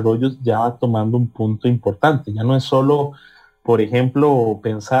tipo de desarrollos ya va tomando un punto importante. Ya no es solo, por ejemplo,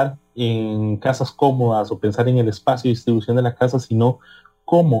 pensar en casas cómodas o pensar en el espacio de distribución de la casa, sino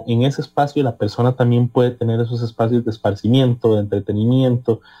cómo en ese espacio la persona también puede tener esos espacios de esparcimiento, de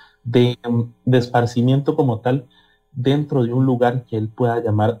entretenimiento, de esparcimiento como tal, dentro de un lugar que él pueda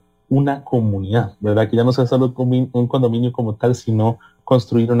llamar una comunidad, ¿verdad? Que ya no sea solo un condominio como tal, sino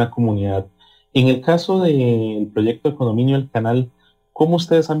construir una comunidad. En el caso del proyecto de condominio del Canal, ¿cómo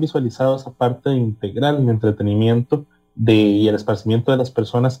ustedes han visualizado esa parte de integrar el entretenimiento y el esparcimiento de las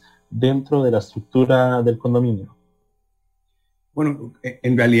personas dentro de la estructura del condominio? Bueno,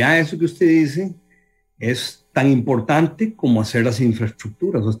 en realidad eso que usted dice es tan importante como hacer las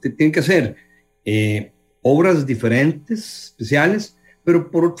infraestructuras. Usted tiene que hacer obras diferentes, especiales,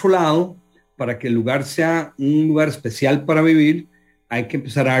 pero por otro lado, para que el lugar sea un lugar especial para vivir, hay que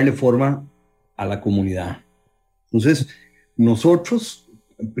empezar a darle forma a la comunidad. Entonces, nosotros,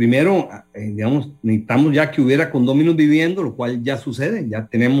 primero, digamos, necesitamos ya que hubiera condóminos viviendo, lo cual ya sucede. Ya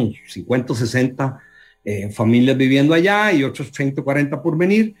tenemos 50 o 60 familias viviendo allá y otros 30 o 40 por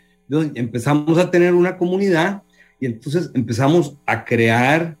venir. Entonces, empezamos a tener una comunidad y entonces empezamos a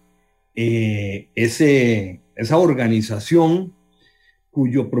crear esa organización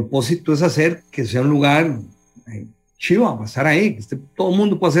cuyo propósito es hacer que sea un lugar chiva, pasar ahí, que todo el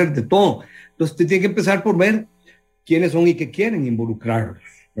mundo puede hacer de todo. Entonces usted tiene que empezar por ver quiénes son y qué quieren involucrarlos,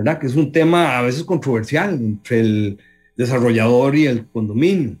 ¿verdad? Que es un tema a veces controversial entre el desarrollador y el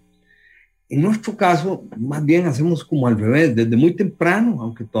condominio. En nuestro caso, más bien hacemos como al revés, desde muy temprano,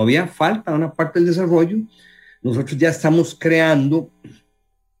 aunque todavía falta una parte del desarrollo, nosotros ya estamos creando,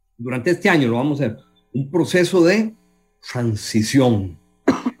 durante este año lo vamos a hacer, un proceso de transición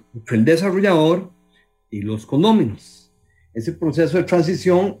entre el desarrollador y los condóminos. Ese proceso de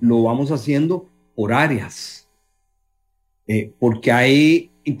transición lo vamos haciendo por áreas, porque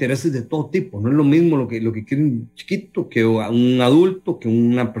hay intereses de todo tipo. No es lo mismo lo que quiere un chiquito que un adulto que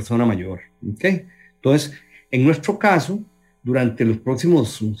una persona mayor. ¿Okay? Entonces, en nuestro caso, durante los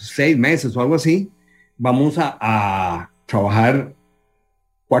próximos 6 meses o algo así, vamos a trabajar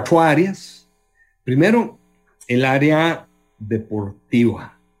 4 áreas. Primero, el área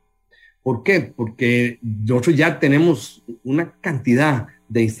deportiva. ¿Por qué? Porque nosotros ya tenemos una cantidad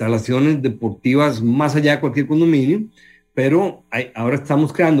de instalaciones deportivas más allá de cualquier condominio, pero ahora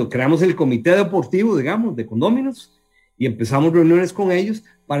creamos el comité deportivo, digamos, de condóminos, y empezamos reuniones con ellos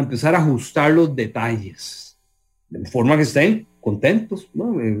para empezar a ajustar los detalles, de forma que estén contentos,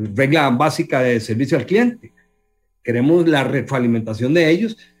 ¿no? Regla básica de servicio al cliente. Queremos la retroalimentación de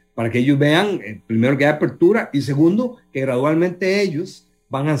ellos para que ellos vean, primero, que hay apertura, y segundo, que gradualmente ellos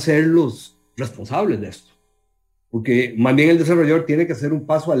van a ser los responsables de esto. Porque más bien el desarrollador tiene que hacer un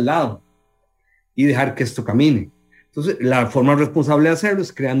paso al lado y dejar que esto camine. Entonces, la forma responsable de hacerlo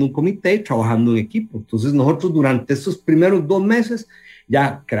es creando un comité y trabajando en equipo. Entonces, nosotros durante estos primeros 2 meses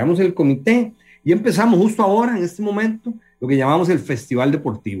ya creamos el comité y empezamos justo ahora, en este momento, lo que llamamos el Festival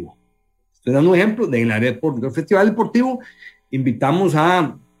Deportivo. Estoy dando un ejemplo del área del Festival Deportivo. Invitamos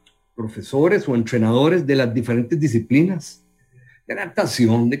a profesores o entrenadores de las diferentes disciplinas, de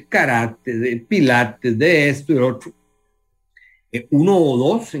natación, de karate, de pilates, de esto y lo otro, 1 o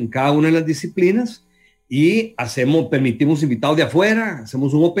 2 en cada una de las disciplinas, y permitimos invitados de afuera,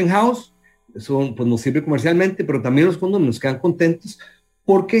 hacemos un open house. Eso pues nos sirve comercialmente, pero también los condóminos quedan contentos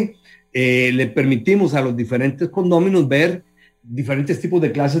porque le permitimos a los diferentes condóminos ver diferentes tipos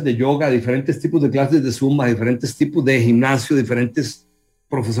de clases de yoga, diferentes tipos de clases de zumba, diferentes tipos de gimnasio, diferentes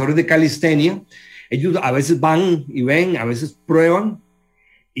profesores de calistenia. Ellos a veces van y ven, a veces prueban,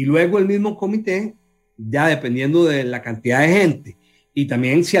 y luego el mismo comité, ya dependiendo de la cantidad de gente y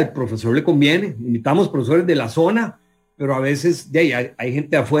también si al profesor le conviene, invitamos profesores de la zona, pero a veces hay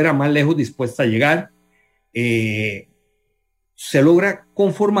gente de afuera más lejos dispuesta a llegar, se logra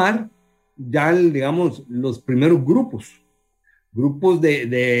conformar ya, digamos, los primeros grupos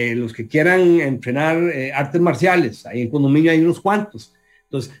de los que quieran entrenar artes marciales. Ahí en condominio hay unos cuantos.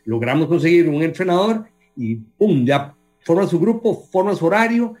 Entonces logramos conseguir un entrenador y ¡pum! Ya forman su grupo, forman su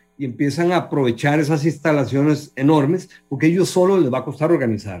horario y empiezan a aprovechar esas instalaciones enormes, porque a ellos solo les va a costar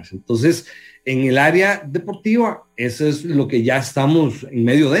organizarse. Entonces, en el área deportiva, eso es lo que ya estamos en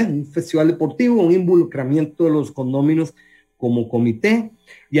medio de, un festival deportivo, un involucramiento de los condóminos como comité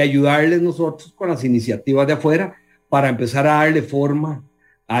y ayudarles nosotros con las iniciativas de afuera para empezar a darle forma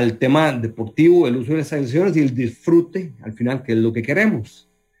al tema deportivo, el uso de las instalaciones y el disfrute, al final, que es lo que queremos,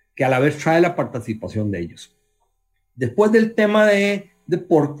 que a la vez trae la participación de ellos. Después del tema de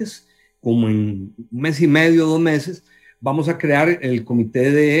deportes, como en 1 mes y medio, 2 meses, vamos a crear el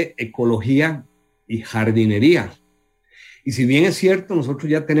comité de ecología y jardinería. Y si bien es cierto, nosotros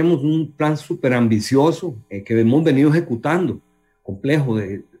ya tenemos un plan súper ambicioso que hemos venido ejecutando, complejo,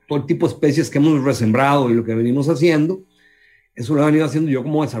 de todo el tipo de especies que hemos resembrado y lo que venimos haciendo, eso lo he venido haciendo yo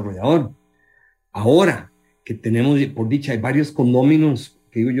como desarrollador. Ahora que tenemos, por dicha, hay varios condóminos,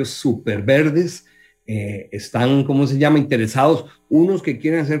 que digo yo, súper verdes, están, ¿cómo se llama?, interesados, unos que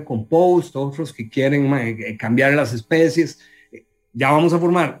quieren hacer compost, otros que quieren cambiar las especies. Ya vamos a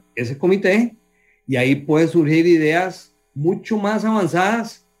formar ese comité y ahí pueden surgir ideas mucho más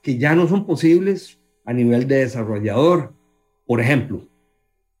avanzadas que ya no son posibles a nivel de desarrollador. Por ejemplo,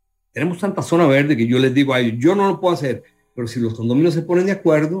 tenemos tanta zona verde que yo les digo a ellos, yo no lo puedo hacer, pero si los condominios se ponen de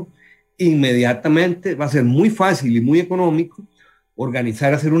acuerdo, inmediatamente va a ser muy fácil y muy económico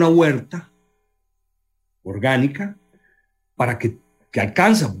organizar, hacer una huerta orgánica para que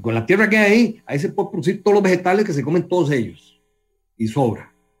alcanza, con la tierra que hay ahí se puede producir todos los vegetales que se comen todos ellos y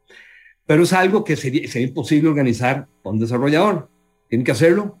sobra. Pero es algo que sería imposible organizar con un desarrollador. Tienen que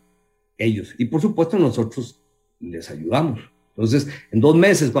hacerlo ellos. Y por supuesto nosotros les ayudamos. Entonces, en 2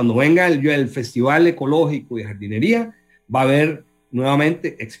 meses, cuando venga el Festival Ecológico de Jardinería, va a haber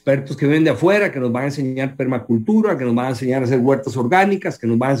nuevamente expertos que vienen de afuera, que nos van a enseñar permacultura, que nos van a enseñar a hacer huertas orgánicas, que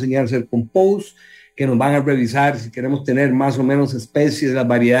nos van a enseñar a hacer compost, que nos van a revisar si queremos tener más o menos especies, las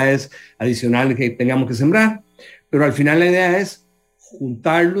variedades adicionales que tengamos que sembrar. Pero al final la idea es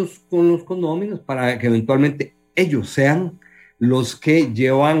juntarlos con los condóminos para que eventualmente ellos sean los que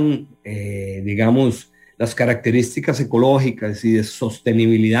llevan, digamos, las características ecológicas y de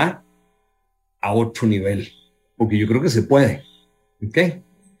sostenibilidad a otro nivel, porque yo creo que se puede. ¿Ok?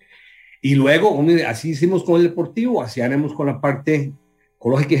 Y luego, así hicimos con el deportivo, así haremos con la parte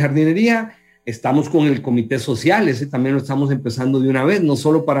ecológica y jardinería. Estamos con el comité social, ese también lo estamos empezando de una vez, no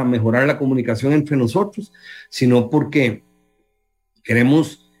solo para mejorar la comunicación entre nosotros, sino porque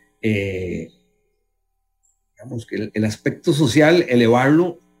queremos, digamos, que el aspecto social,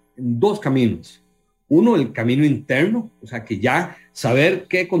 elevarlo en 2 caminos. Uno, el camino interno, o sea, que ya saber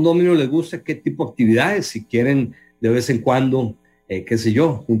qué condominio les gusta, qué tipo de actividades, si quieren de vez en cuando, qué sé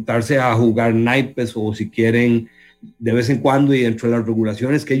yo, juntarse a jugar naipes, o si quieren de vez en cuando y dentro de las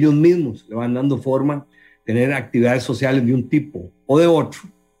regulaciones que ellos mismos le van dando forma, tener actividades sociales de un tipo o de otro.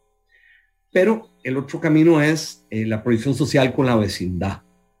 Pero el otro camino es la proyección social con la vecindad.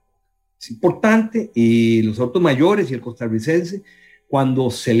 Es importante, y los adultos mayores y el costarricense, cuando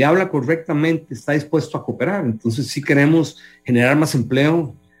se le habla correctamente, está dispuesto a cooperar. Entonces, si queremos generar más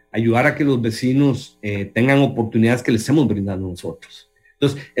empleo, ayudar a que los vecinos tengan oportunidades que les estemos brindando nosotros.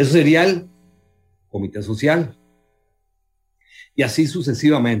 Entonces, eso sería el comité social. Y así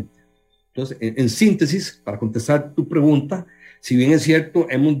sucesivamente. Entonces, en síntesis, para contestar tu pregunta, si bien es cierto,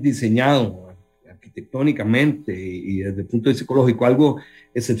 hemos diseñado arquitectónicamente y desde el punto de vista psicológico algo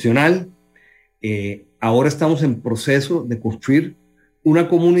excepcional, ahora estamos en proceso de construir una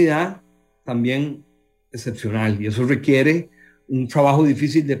comunidad también excepcional, y eso requiere un trabajo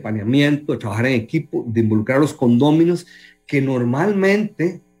difícil de planeamiento, de trabajar en equipo, de involucrar a los condóminos que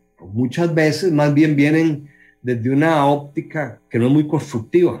normalmente, muchas veces, más bien vienen desde una óptica que no es muy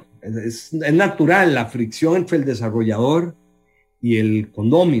constructiva. Es natural la fricción entre el desarrollador y el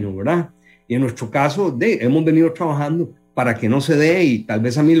condómino, ¿verdad? Y en nuestro caso, hemos venido trabajando para que no se dé, y tal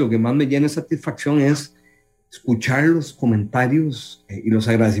vez a mí lo que más me llena de satisfacción es escuchar los comentarios y los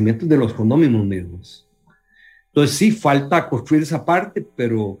agradecimientos de los condóminos mismos. Entonces sí, falta construir esa parte,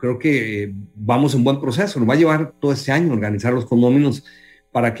 pero creo que vamos en buen proceso. Nos va a llevar todo este año organizar los condóminos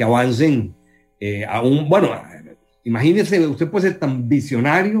para que avancen bueno, imagínese, usted puede ser tan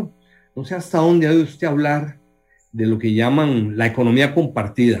visionario, no sé hasta dónde ha oído usted hablar de lo que llaman la economía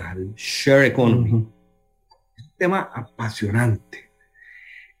compartida, el share economy. Es un tema apasionante.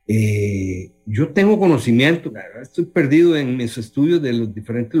 Yo tengo conocimiento, estoy perdido en mis estudios de los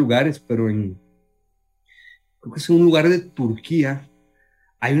diferentes lugares, pero creo que es en un lugar de Turquía,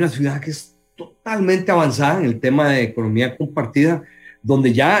 hay una ciudad que es totalmente avanzada en el tema de economía compartida,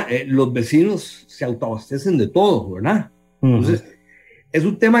 donde ya los vecinos se autoabastecen de todo, ¿verdad? Entonces, es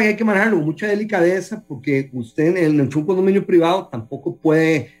un tema que hay que manejarlo con mucha delicadeza, porque usted en un condominio privado tampoco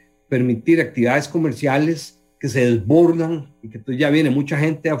puede permitir actividades comerciales que se desbordan y que entonces ya viene mucha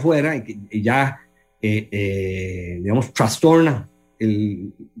gente de afuera y que ya, digamos, trastorna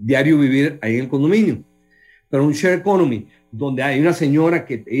el diario vivir ahí en el condominio. Pero un share economy, donde hay una señora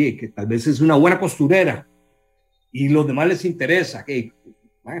que tal vez es una buena costurera y los demás les interesa, que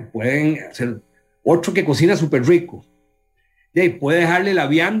bueno, pueden hacer otro que cocina súper rico. Y puede dejarle la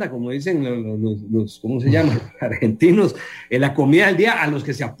vianda, como dicen los ¿cómo se llama? Argentinos, en la comida del día a los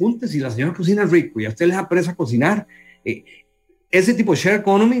que se apunten si la señora cocina rico y a usted les apresa cocinar. Ese tipo de share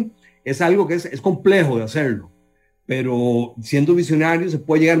economy es algo que es complejo de hacerlo, pero siendo visionario se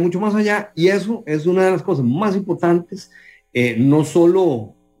puede llegar mucho más allá, y eso es una de las cosas más importantes, no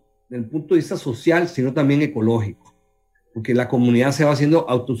solo desde el punto de vista social, sino también ecológico, porque la comunidad se va haciendo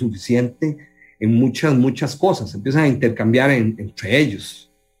autosuficiente en muchas cosas, empiezan a intercambiar entre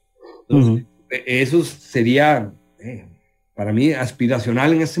ellos. Entonces, eso sería para mí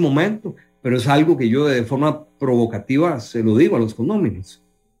aspiracional en este momento, pero es algo que yo de forma provocativa se lo digo a los condóminos.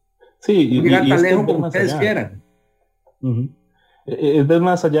 Sí, y tan lejos como ustedes quieran. Es de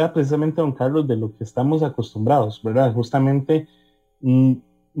más allá precisamente, don Carlos, de lo que estamos acostumbrados, ¿verdad? Justamente mm,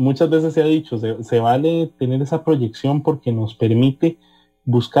 muchas veces se ha dicho, se vale tener esa proyección porque nos permite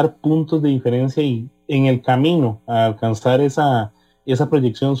buscar puntos de diferencia y en el camino a alcanzar esa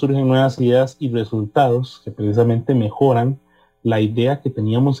proyección surgen nuevas ideas y resultados que precisamente mejoran la idea que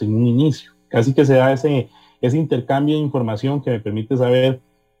teníamos en un inicio. Casi que se da ese intercambio de información que me permite saber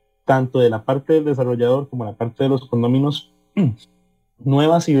tanto de la parte del desarrollador como la parte de los condóminos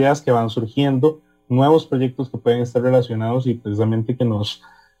nuevas ideas que van surgiendo, nuevos proyectos que pueden estar relacionados y precisamente que nos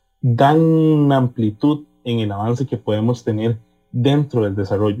dan amplitud en el avance que podemos tener dentro del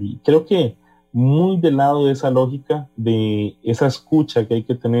desarrollo. Y creo que muy del lado de esa lógica, de esa escucha que hay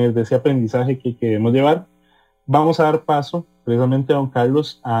que tener, de ese aprendizaje que queremos llevar, vamos a dar paso precisamente, don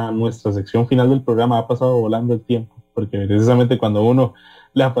Carlos, a nuestra sección final del programa. Ha pasado volando el tiempo, porque precisamente cuando uno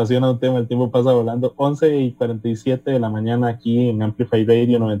le apasiona un tema, el tiempo pasa volando. 11:47 de la mañana aquí en Amplify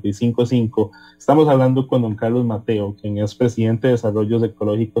Radio 95.5. Estamos hablando con don Carlos Mateo, quien es presidente de Desarrollos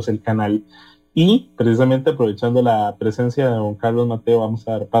Ecológicos, el canal. Y precisamente aprovechando la presencia de don Carlos Mateo, vamos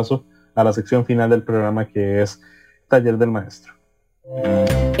a dar paso a la sección final del programa, que es Taller del Maestro.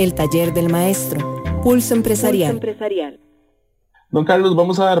 El Taller del Maestro. Pulso empresarial. Don Carlos,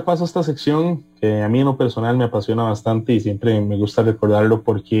 vamos a dar paso a esta sección que a mí en lo personal me apasiona bastante y siempre me gusta recordarlo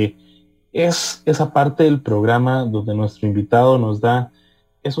porque es esa parte del programa donde nuestro invitado nos da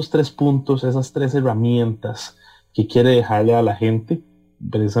esos 3 puntos, esas 3 herramientas que quiere dejarle a la gente,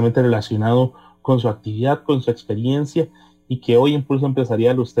 precisamente relacionado con su actividad, con su experiencia, y que hoy en Pulso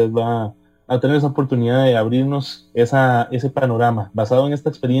Empresarial usted va a tener esa oportunidad de abrirnos ese panorama basado en esta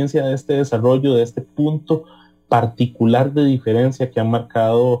experiencia, de este desarrollo, de este punto particular de diferencia que han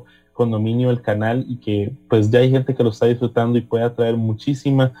marcado Condominio el canal y que pues ya hay gente que lo está disfrutando y puede atraer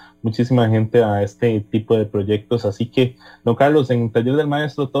muchísima gente a este tipo de proyectos. Así que, don Carlos, en el Taller del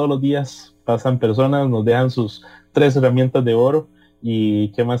Maestro todos los días pasan personas, nos dejan sus 3 herramientas de oro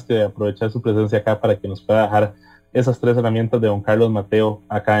y qué más que aprovechar su presencia acá para que nos pueda dejar esas 3 herramientas de don Carlos Mateo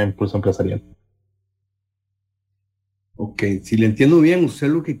acá en Pulso Empresarial. Ok, si le entiendo bien, usted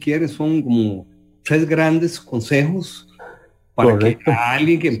lo que quiere son como 3 grandes consejos para Correcto. que a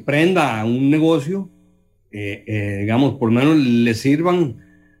alguien que emprenda un negocio, digamos, por lo menos le sirvan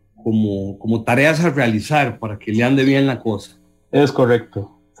como tareas a realizar para que le ande bien la cosa. Es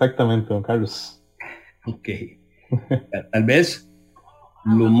correcto, exactamente, don Carlos. Ok, tal vez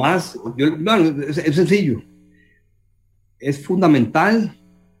lo más, es sencillo, es fundamental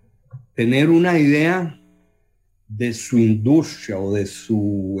tener una idea de su industria o de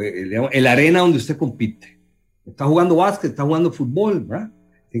el arena donde usted compite. Está jugando básquet, está jugando fútbol, ¿verdad?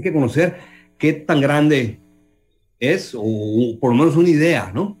 Tiene que conocer qué tan grande es, o por lo menos una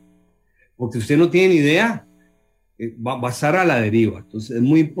idea, ¿no? Porque si usted no tiene ni idea, va a estar a la deriva. Entonces es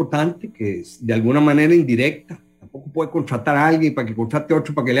muy importante que de alguna manera indirecta, tampoco puede contratar a alguien para que contrate a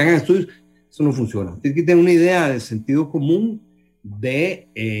otro para que le hagan estudios, eso no funciona. Tiene que tener una idea de sentido común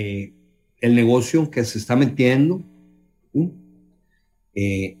de el negocio en que se está metiendo.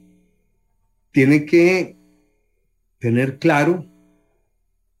 Tiene que tener claro,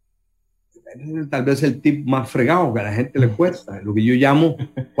 tal vez el tip más fregado que a la gente le cuesta, lo que yo llamo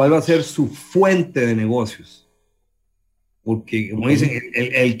cuál va a ser su fuente de negocios. Porque, como dicen,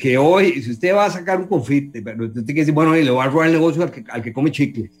 el que hoy, si usted va a sacar un confite, pero usted tiene que decir, bueno, le voy a robar el negocio al que come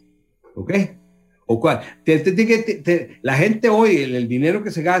chicle, ¿ok? ¿O cuál? La gente hoy, el dinero que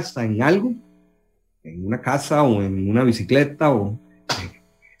se gasta en algo, en una casa o en una bicicleta,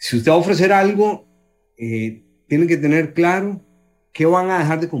 si usted va a ofrecer algo, tiene que tener claro qué van a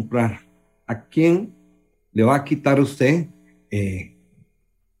dejar de comprar, a quién le va a quitar a usted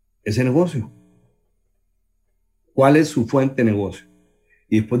ese negocio, cuál es su fuente de negocio.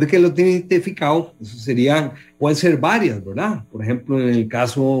 Y después de que lo tiene identificado, eso pueden ser varias, ¿verdad? Por ejemplo, en el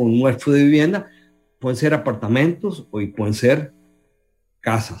caso nuestro de vivienda, pueden ser apartamentos y pueden ser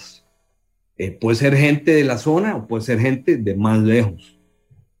casas. Puede ser gente de la zona o puede ser gente de más lejos,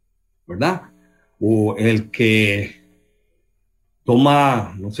 ¿verdad? O el que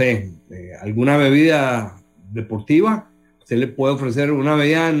toma, no sé, alguna bebida deportiva, usted le puede ofrecer una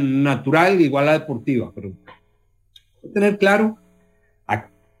bebida natural igual a deportiva, pero hay que tener claro a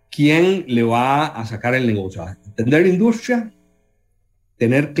quién le va a sacar el negocio. Entender la industria,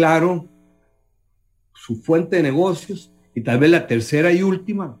 tener claro su fuente de negocios y tal vez la tercera y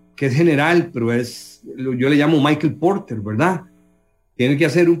última, que es general, pero yo le llamo Michael Porter, ¿verdad? Tiene que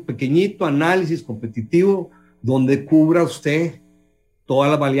hacer un pequeñito análisis competitivo donde cubra usted todas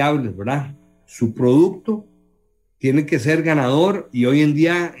las variables, ¿verdad? Su producto tiene que ser ganador y hoy en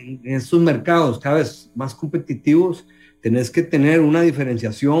día en estos mercados cada vez más competitivos, tenés que tener una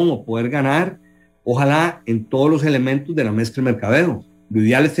diferenciación o poder ganar, ojalá en todos los elementos de la mezcla de mercadeo. Lo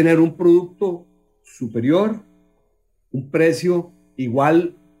ideal es tener un producto superior, un precio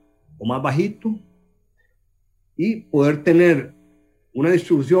igual o más bajito, y poder tener una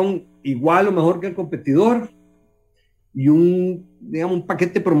distribución igual o mejor que el competidor y un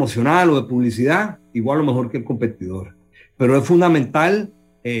paquete promocional o de publicidad igual o mejor que el competidor. Pero es fundamental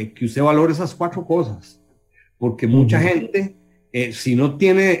que usted valore esas 4 cosas, porque mucha gente, si no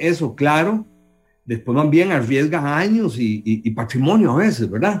tiene eso claro, después más bien arriesga años y patrimonio a veces,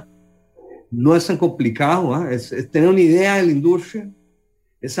 ¿verdad? No es tan complicado, ¿eh? Es tener una idea de la industria,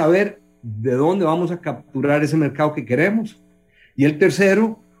 es saber de dónde vamos a capturar ese mercado que queremos. Y el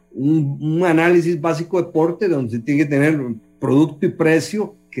tercero, un análisis básico de porte donde se tiene que tener producto y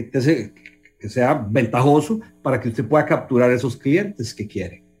precio que sea ventajoso para que usted pueda capturar esos clientes que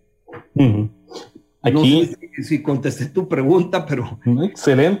quiere. Aquí, no sé si contesté tu pregunta, pero...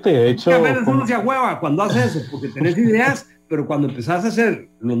 Excelente, de hecho... A veces uno se ahueva cuando hace eso, porque tenés ideas, pero cuando empezás a hacer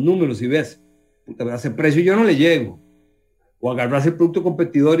los números y ves, puta, ese precio yo no le llego. O agarras el producto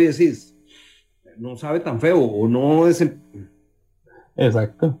competidor y decís, no sabe tan feo, o no es...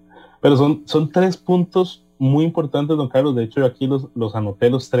 Exacto. Pero son 3 puntos muy importantes, don Carlos. De hecho, yo aquí los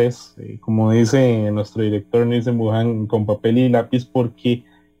anoté los 3, como dice nuestro director Nielsen Bujan, con papel y lápiz, porque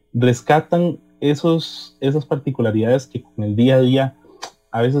rescatan esas particularidades que con el día a día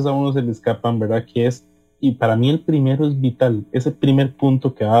a veces a uno se le escapan, ¿verdad? Que es, y para mí el primero es vital, ese primer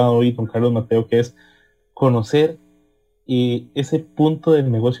punto que ha dado hoy don Carlos Mateo, que es conocer ese punto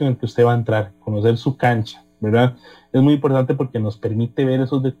del negocio en el que usted va a entrar, conocer su cancha, ¿verdad? Es muy importante porque nos permite ver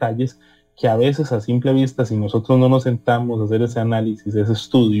esos detalles que a veces a simple vista, si nosotros no nos sentamos a hacer ese análisis, ese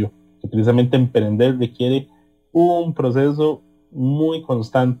estudio, que precisamente emprender requiere un proceso muy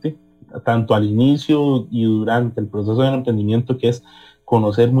constante, tanto al inicio y durante el proceso del emprendimiento, que es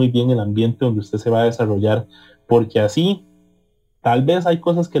conocer muy bien el ambiente donde usted se va a desarrollar, porque así tal vez hay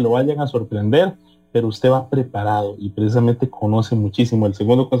cosas que lo vayan a sorprender, pero usted va preparado y precisamente conoce muchísimo. El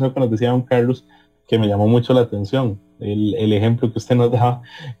segundo consejo que nos decía don Carlos, que me llamó mucho la atención, el ejemplo que usted nos daba,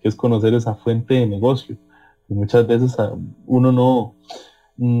 que es conocer esa fuente de negocio. Y muchas veces uno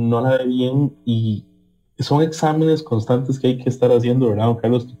no la ve bien y son exámenes constantes que hay que estar haciendo, ¿verdad, don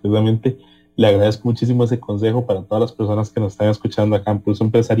Carlos? Que precisamente le agradezco muchísimo ese consejo para todas las personas que nos están escuchando acá en Pulso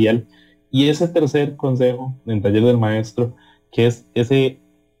Empresarial. Y ese tercer consejo en Taller del Maestro, que es ese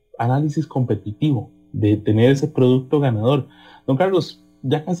análisis competitivo, de tener ese producto ganador. Don Carlos,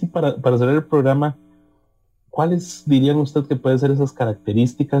 ya casi para cerrar el programa, ¿cuáles dirían usted que pueden ser esas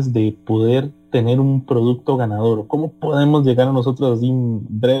características de poder tener un producto ganador? ¿Cómo podemos llegar a nosotros, así en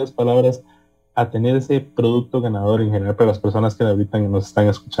breves palabras, a tener ese producto ganador en general para las personas que ahorita nos están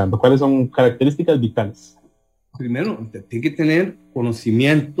escuchando? ¿Cuáles son características vitales? Primero, usted tiene que tener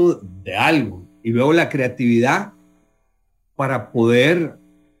conocimiento de algo y luego la creatividad para poder,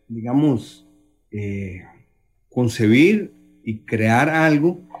 digamos, concebir y crear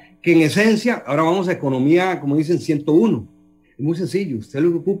algo que en esencia, ahora vamos a economía, como dicen, 101. Es muy sencillo. Usted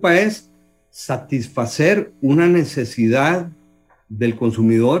lo que ocupa es satisfacer una necesidad del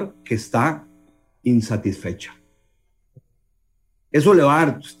consumidor que está insatisfecha. Eso le va a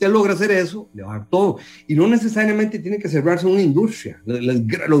dar, si usted logra hacer eso, le va a dar todo. Y no necesariamente tiene que cerrarse en una industria.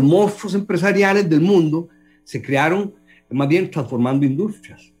 Los monstruos empresariales del mundo se crearon más bien transformando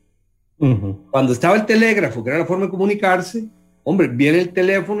industrias. Cuando estaba el telégrafo, que era la forma de comunicarse, hombre, viene el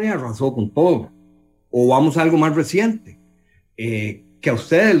teléfono y arrasó con todo. O vamos a algo más reciente, que a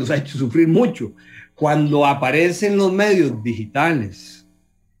ustedes los ha hecho sufrir mucho. Cuando aparecen los medios digitales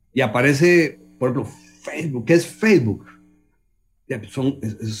y aparece, por ejemplo, Facebook. ¿Qué es Facebook?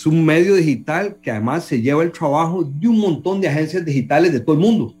 Es un medio digital que además se lleva el trabajo de un montón de agencias digitales de todo el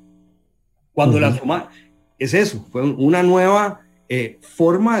mundo. Cuando la suma, es eso, fue una nueva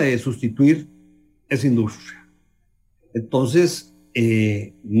forma de sustituir esa industria. Entonces,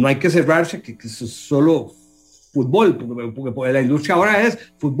 no hay que cerrarse que es solo fútbol, porque la industria ahora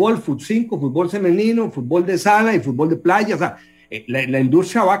es fútbol, fut 5, fútbol femenino, fútbol de sala y fútbol de playa. O sea, la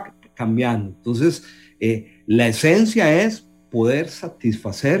industria va cambiando. Entonces, la esencia es poder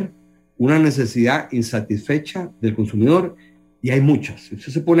satisfacer una necesidad insatisfecha del consumidor, y hay muchas. Si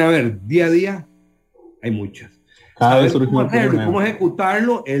usted se pone a ver día a día, hay muchas. Saber cómo hacerlo, cómo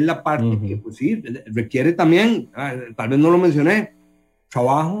ejecutarlo es la parte que, pues sí, requiere también, tal vez no lo mencioné,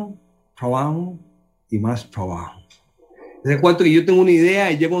 trabajo y más trabajo. ¿Se cuenta que yo tengo una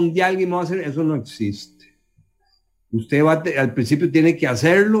idea y llega un día alguien y me va a hacer? Eso no existe. Usted al principio tiene que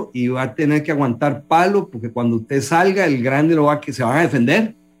hacerlo y va a tener que aguantar palo, porque cuando usted salga, el grande se va a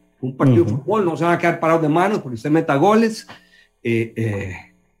defender, Un partido de fútbol, no se van a quedar parados de manos porque usted meta goles. Es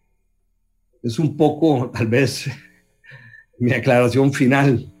un poco, tal vez, mi aclaración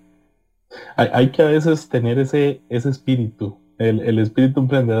final. Hay que a veces tener ese espíritu, el espíritu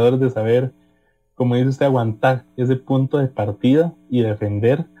emprendedor de saber, como dice usted, aguantar ese punto de partida y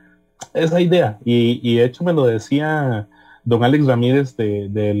defender esa idea. Y de hecho me lo decía don Alex Ramírez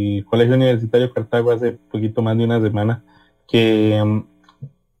del Colegio Universitario Cartago hace poquito más de una semana, que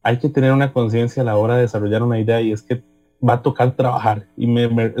hay que tener una conciencia a la hora de desarrollar una idea, y es que va a tocar trabajar. Y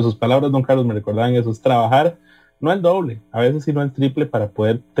sus palabras, don Carlos, me recordaban eso, es trabajar, no el doble, a veces sino el triple, para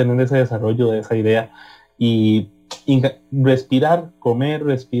poder tener ese desarrollo de esa idea y respirar, comer,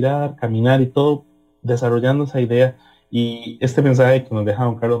 respirar, caminar y todo, desarrollando esa idea. Y este mensaje que nos deja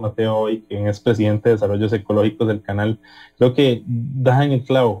don Carlos Mateo hoy, quien es presidente de Desarrollos Ecológicos del canal, creo que da en el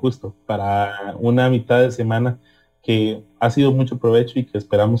clavo justo para una mitad de semana que ha sido mucho provecho, y que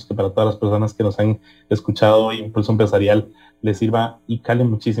esperamos que para todas las personas que nos han escuchado hoy Impulso Empresarial les sirva y calen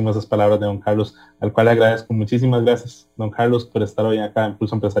muchísimo esas palabras de don Carlos, al cual le agradezco. Muchísimas gracias, don Carlos, por estar hoy acá en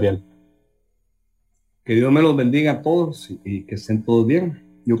Impulso Empresarial. Que Dios me los bendiga a todos y que estén todos bien.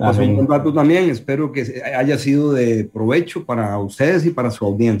 Yo pasé un buen rato también, espero que haya sido de provecho para ustedes y para su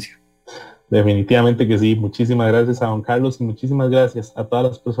audiencia. Definitivamente que sí. Muchísimas gracias a don Carlos y muchísimas gracias a todas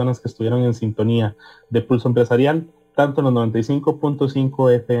las personas que estuvieron en sintonía de Pulso Empresarial, tanto en los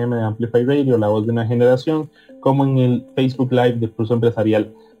 95.5 FM de Amplify Radio, La Voz de una Generación, como en el Facebook Live de Pulso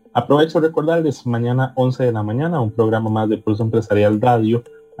Empresarial. Aprovecho a recordarles, mañana 11 de la mañana, un programa más de Pulso Empresarial Radio,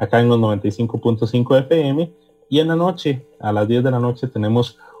 acá en los 95.5 FM, y en la noche, a las 10 de la noche,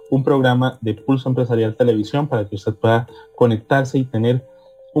 tenemos un programa de Pulso Empresarial Televisión para que usted pueda conectarse y tener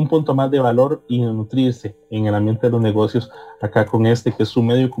un punto más de valor y nutrirse en el ambiente de los negocios, acá con que es su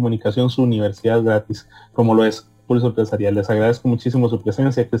medio de comunicación, su universidad gratis, como lo es Pulso Empresarial. Les agradezco muchísimo su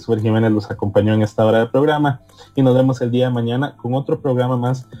presencia. Christopher Jiménez los acompañó en esta hora de programa, y nos vemos el día de mañana con otro programa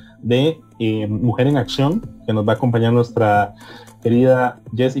más de Mujer en Acción, que nos va a acompañar nuestra querida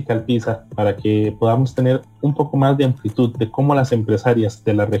Jessica Alpiza, para que podamos tener un poco más de amplitud de cómo las empresarias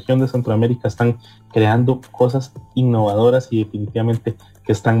de la región de Centroamérica están creando cosas innovadoras y definitivamente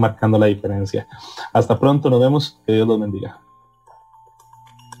que están marcando la diferencia. Hasta pronto, nos vemos, que Dios los bendiga.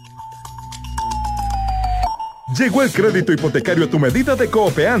 Llegó el crédito hipotecario a tu medida de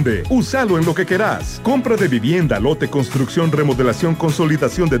Coopeande. Úsalo en lo que querás. Compra de vivienda, lote, construcción, remodelación,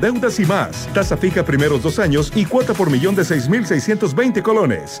 consolidación de deudas y más. Tasa fija primeros 2 años y cuota por millón de 6,620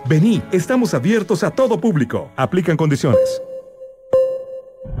 colones. Vení, estamos abiertos a todo público. Aplican condiciones.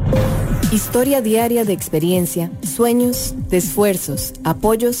 Historia diaria de experiencia, sueños, de esfuerzos,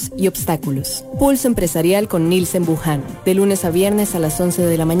 apoyos y obstáculos. Pulso Empresarial con Nilsen Buján, de lunes a viernes a las 11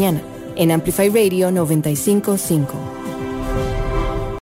 de la mañana, en Amplify Radio 95.5.